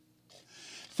derailment.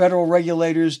 Federal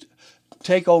regulators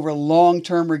take over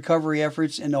long-term recovery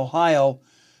efforts in Ohio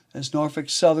as Norfolk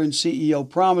Southern CEO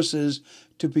promises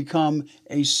to become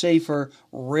a safer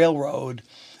railroad.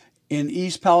 In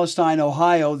East Palestine,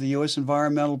 Ohio, the U.S.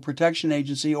 Environmental Protection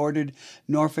Agency ordered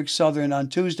Norfolk Southern on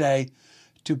Tuesday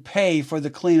to pay for the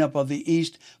cleanup of the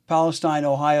East Palestine,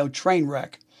 Ohio train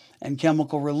wreck and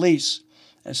chemical release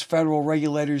as federal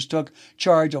regulators took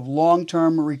charge of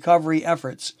long-term recovery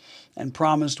efforts and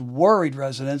promised worried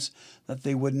residents that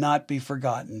they would not be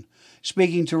forgotten.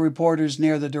 Speaking to reporters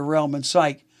near the derailment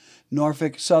site,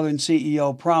 Norfolk Southern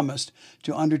CEO promised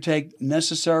to undertake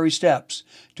necessary steps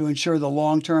to ensure the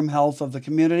long-term health of the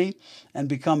community and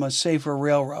become a safer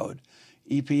railroad.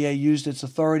 EPA used its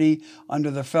authority under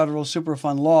the federal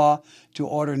Superfund law to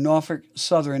order Norfolk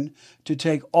Southern to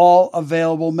take all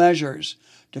available measures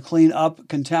to clean up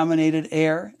contaminated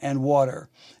air and water.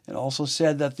 It also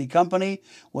said that the company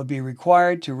would be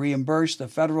required to reimburse the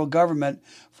federal government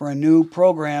for a new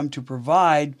program to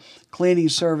provide cleaning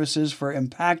services for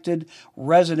impacted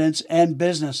residents and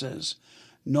businesses.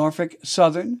 Norfolk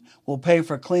Southern will pay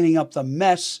for cleaning up the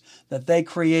mess that they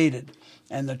created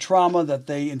and the trauma that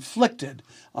they inflicted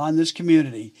on this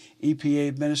community, EPA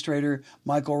Administrator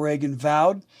Michael Regan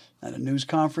vowed at a news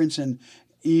conference in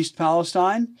East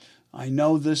Palestine. I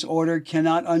know this order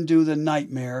cannot undo the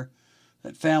nightmare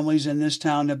that families in this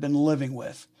town have been living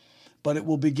with, but it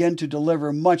will begin to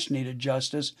deliver much-needed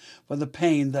justice for the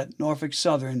pain that Norfolk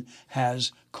Southern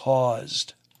has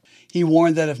caused. He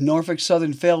warned that if Norfolk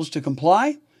Southern fails to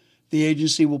comply, the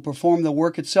agency will perform the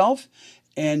work itself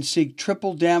and seek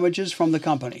triple damages from the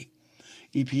company.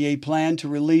 EPA planned to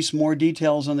release more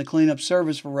details on the cleanup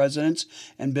service for residents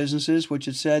and businesses, which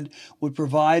it said would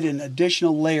provide an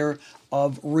additional layer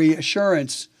of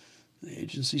reassurance. The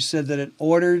agency said that it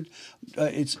order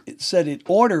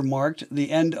marked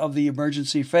the end of the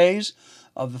emergency phase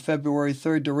of the February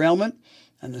 3rd derailment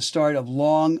and the start of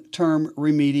long-term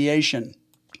remediation.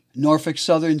 Norfolk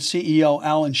Southern CEO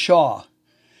Alan Shaw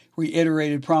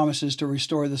reiterated promises to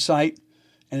restore the site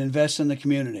and invest in the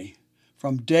community.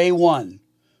 From day one,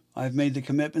 I've made the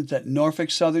commitment that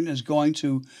Norfolk Southern is going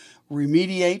to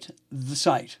remediate the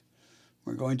site.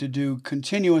 We're going to do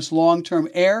continuous long-term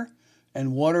air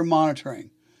and water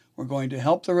monitoring. We're going to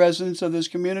help the residents of this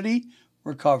community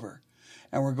recover.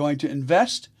 And we're going to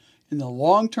invest in the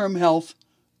long-term health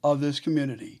of this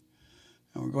community.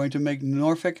 And we're going to make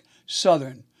Norfolk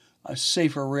Southern a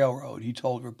safer railroad, he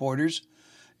told reporters.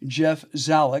 Jeff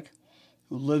Zalek,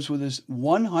 who lives with his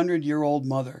 100-year-old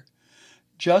mother,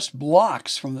 just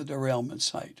blocks from the derailment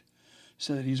site,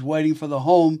 said that he's waiting for the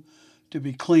home to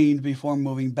be cleaned before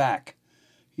moving back.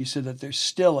 He said that there's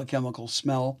still a chemical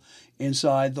smell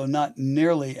inside, though not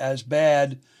nearly as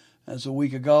bad as a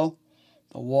week ago.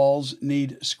 The walls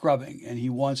need scrubbing, and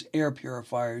he wants air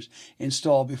purifiers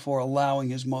installed before allowing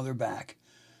his mother back.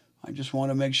 I just want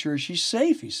to make sure she's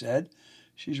safe, he said.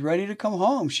 She's ready to come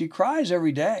home. She cries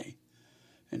every day.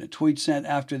 In a tweet sent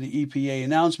after the EPA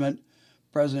announcement,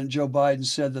 President Joe Biden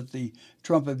said that the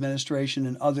Trump administration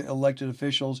and other elected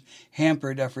officials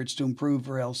hampered efforts to improve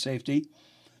rail safety.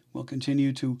 We'll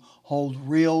continue to hold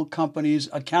rail companies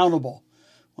accountable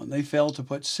when they fail to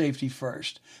put safety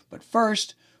first. But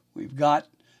first, we've got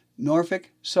Norfolk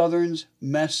Southern's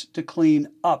mess to clean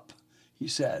up, he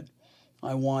said.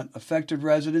 I want affected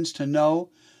residents to know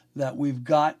that we've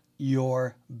got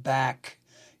your back.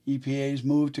 EPA's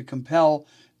move to compel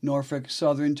Norfolk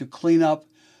Southern to clean up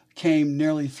came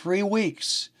nearly 3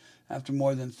 weeks after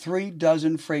more than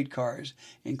 36 freight cars,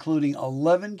 including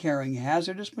 11 carrying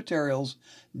hazardous materials,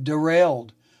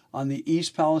 derailed on the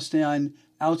East Palestine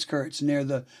outskirts near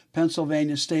the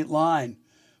Pennsylvania state line,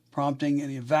 prompting an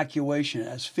evacuation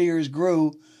as fears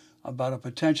grew about a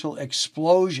potential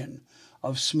explosion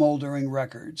of smoldering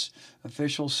records.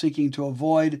 Officials seeking to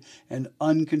avoid an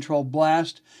uncontrolled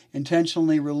blast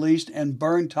intentionally released and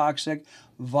burned toxic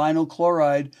vinyl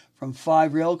chloride from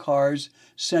 5 rail cars,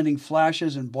 sending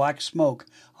flashes and black smoke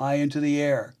high into the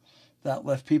air. That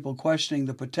left people questioning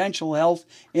the potential health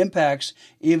impacts,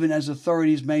 even as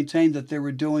authorities maintained that they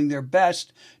were doing their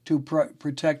best to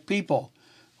protect people.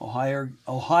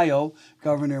 Ohio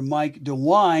Governor Mike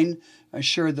DeWine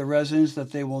assured the residents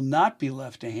that they will not be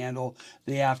left to handle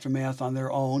the aftermath on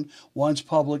their own once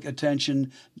public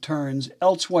attention turns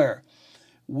elsewhere.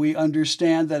 We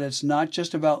understand that it's not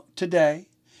just about today.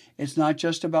 It's not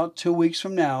just about 2 weeks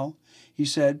from now. He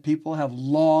said people have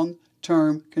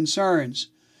long-term concerns,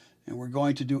 and we're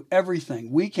going to do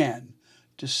everything we can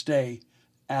to stay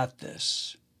at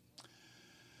this.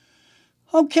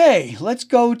 Okay, let's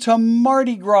go to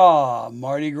Mardi Gras.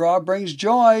 Mardi Gras brings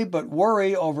joy but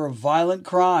worry over violent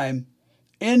crime.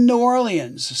 In New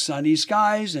Orleans, sunny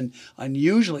skies and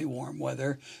unusually warm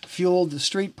weather fueled the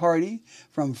street party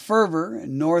from fervor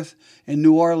in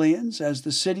New Orleans as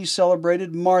the city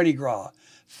celebrated Mardi Gras,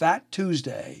 Fat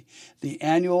Tuesday, the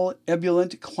annual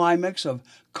ebullient climax of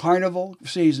carnival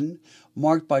season,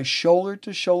 marked by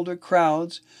shoulder-to-shoulder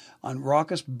crowds on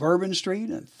raucous Bourbon Street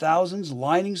and thousands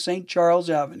lining St. Charles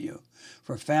Avenue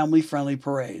for family-friendly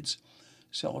parades.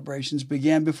 Celebrations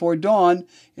began before dawn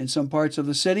in some parts of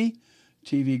the city.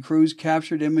 TV crews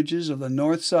captured images of the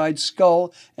North Side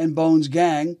Skull and Bones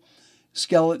gang,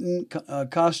 skeleton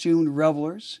costumed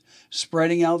revelers,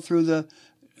 spreading out through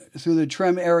the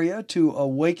trim area to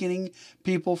awakening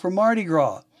people for Mardi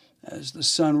Gras. As the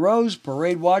sun rose,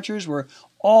 parade watchers were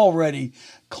already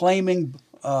clamming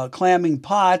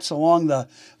pots along the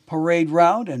parade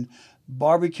route and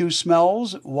Barbecue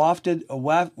smells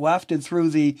wafted through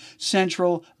the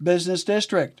central business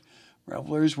district.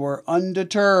 Revelers were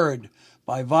undeterred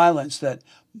by violence that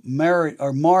marred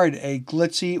a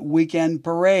glitzy weekend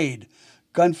parade.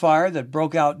 Gunfire that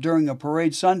broke out during a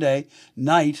parade Sunday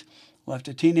night left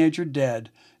a teenager dead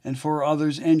and 4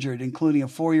 others injured, including a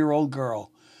 4-year-old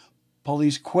girl.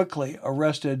 Police quickly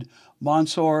arrested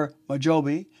Mansour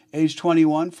Majobi, age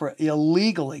 21, for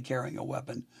illegally carrying a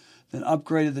weapon, then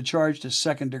upgraded the charge to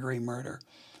second-degree murder.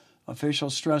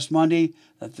 Officials stressed Monday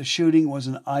that the shooting was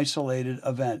an isolated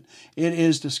event. It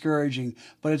is discouraging,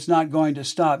 but it's not going to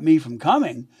stop me from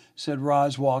coming, said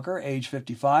Roz Walker, age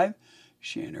 55.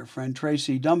 She and her friend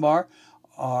Tracy Dunbar,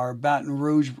 our Baton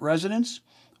Rouge residents,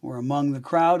 were among the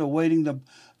crowd awaiting the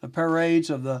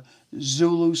parades of the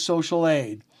Zulu Social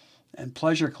Aid and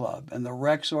Pleasure Club and the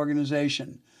Rex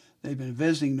organization. They've been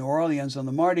visiting New Orleans on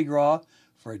the Mardi Gras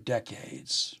for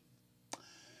decades.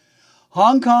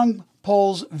 Hong Kong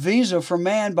pulls visa for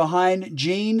man behind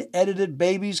gene-edited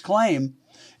baby's claim.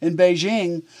 In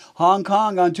Beijing, Hong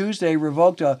Kong on Tuesday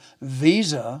revoked a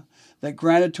visa that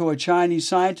granted to a Chinese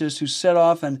scientist who set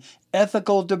off an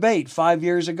ethical debate 5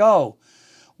 years ago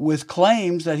with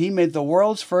claims that he made the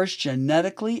world's first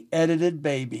genetically edited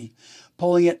baby,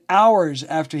 pulling it hours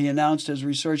after he announced his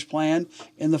research plan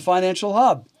in the financial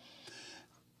hub.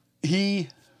 He,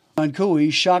 Kui,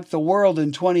 shocked the world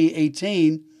in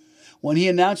 2018 when he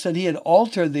announced that he had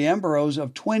altered the embryos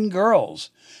of twin girls,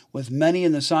 with many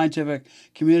in the scientific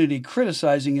community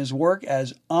criticizing his work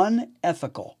as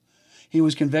unethical. He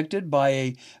was convicted by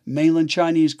a mainland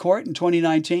Chinese court in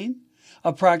 2019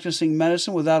 of practicing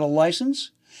medicine without a license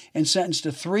and sentenced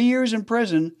to 3 years in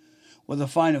prison with a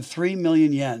fine of 3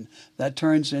 million yen. That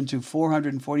turns into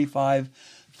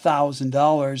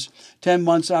 $445,000. 10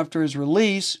 months after his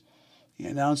release, he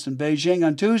announced in Beijing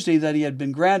on Tuesday that he had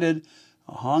been granted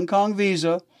a Hong Kong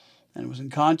visa and was in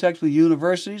contact with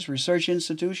universities, research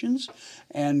institutions,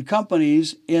 and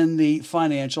companies in the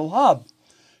financial hub.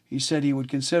 He said he would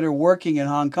consider working in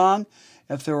Hong Kong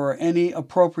if there were any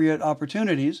appropriate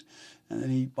opportunities, and that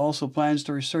he also plans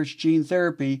to research gene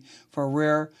therapy for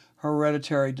rare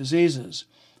hereditary diseases.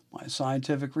 My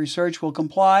scientific research will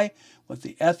comply with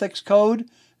the ethics code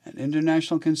and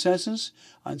international consensus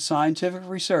on scientific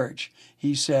research,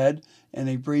 he said in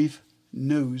a brief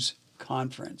news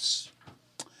conference.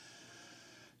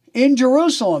 In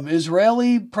Jerusalem,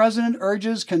 Israeli president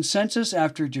urges consensus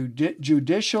after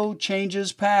judicial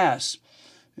changes pass.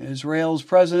 Israel's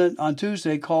president on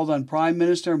Tuesday called on Prime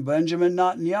Minister Benjamin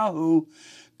Netanyahu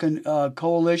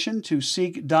coalition to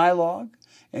seek dialogue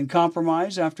and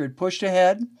compromise after it pushed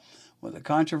ahead with a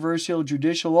controversial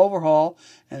judicial overhaul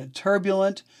and a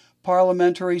turbulent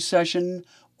parliamentary session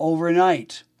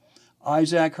overnight.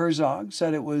 Isaac Herzog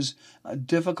said it was a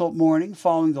difficult morning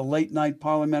following the late-night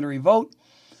parliamentary vote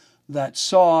that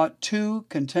saw 2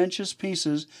 contentious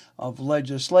pieces of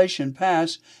legislation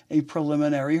pass a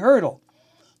preliminary hurdle.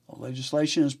 The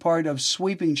legislation is part of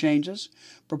sweeping changes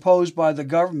proposed by the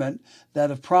government that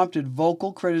have prompted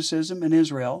vocal criticism in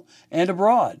Israel and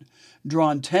abroad,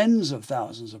 drawn tens of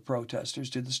thousands of protesters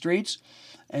to the streets,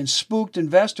 and spooked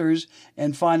investors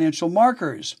and financial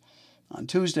markers. On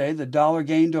Tuesday, the dollar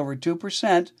gained over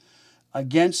 2%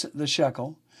 against the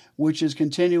shekel, which is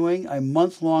continuing a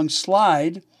month-long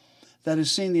slide that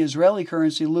has seen the Israeli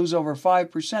currency lose over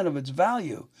 5% of its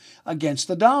value against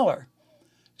the dollar.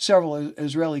 Several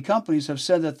Israeli companies have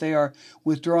said that they are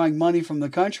withdrawing money from the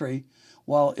country,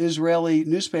 while Israeli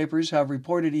newspapers have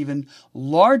reported even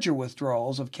larger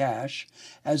withdrawals of cash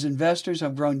as investors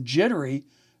have grown jittery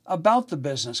about the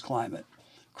business climate.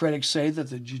 Critics say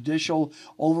that the judicial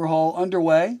overhaul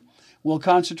underway will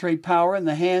concentrate power in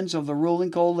the hands of the ruling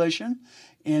coalition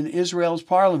in Israel's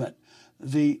parliament,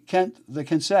 the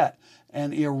Knesset,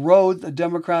 and erode the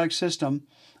democratic system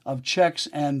of checks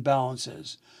and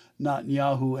balances.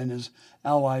 Netanyahu and his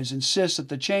allies insist that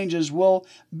the changes will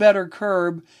better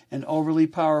curb an overly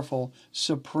powerful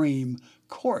Supreme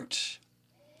Court.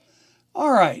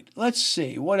 All right, let's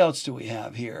see. What else do we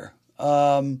have here?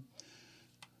 The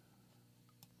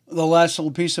last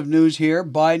little piece of news here.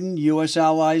 Biden, U.S.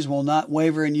 allies will not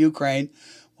waver in Ukraine.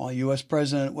 While U.S.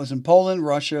 President was in Poland,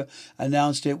 Russia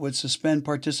announced it would suspend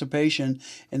participation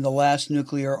in the last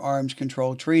nuclear arms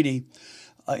control treaty.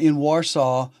 In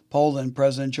Warsaw, Poland,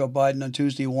 President Joe Biden on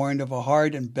Tuesday warned of a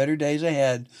hard and bitter days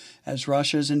ahead as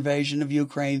Russia's invasion of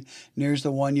Ukraine nears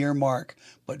the 1-year mark,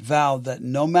 but vowed that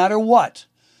no matter what,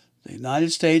 the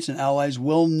United States and allies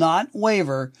will not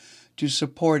waver to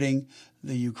supporting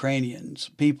the Ukrainians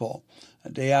people. A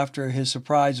day after his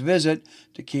surprise visit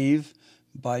to Kyiv,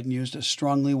 Biden used a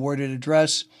strongly worded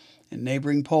address in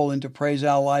neighboring Poland to praise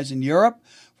allies in Europe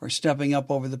for stepping up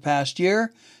over the past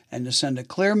year and to send a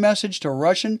clear message to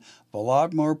Russian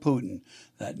Vladimir Putin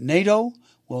that NATO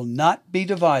will not be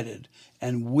divided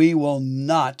and we will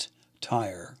not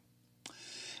tire.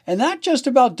 And that just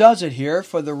about does it here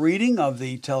for the reading of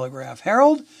the Telegraph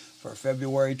Herald for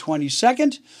February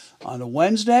 22nd on a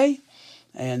Wednesday.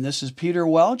 And this is Peter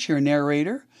Welch, your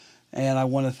narrator. And I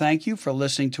want to thank you for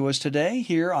listening to us today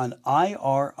here on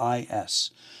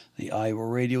IRIS, the Iowa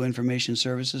Radio Information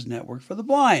Services Network for the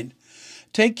Blind.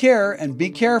 Take care and be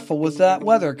careful with that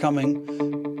weather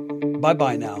coming.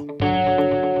 Bye-bye now.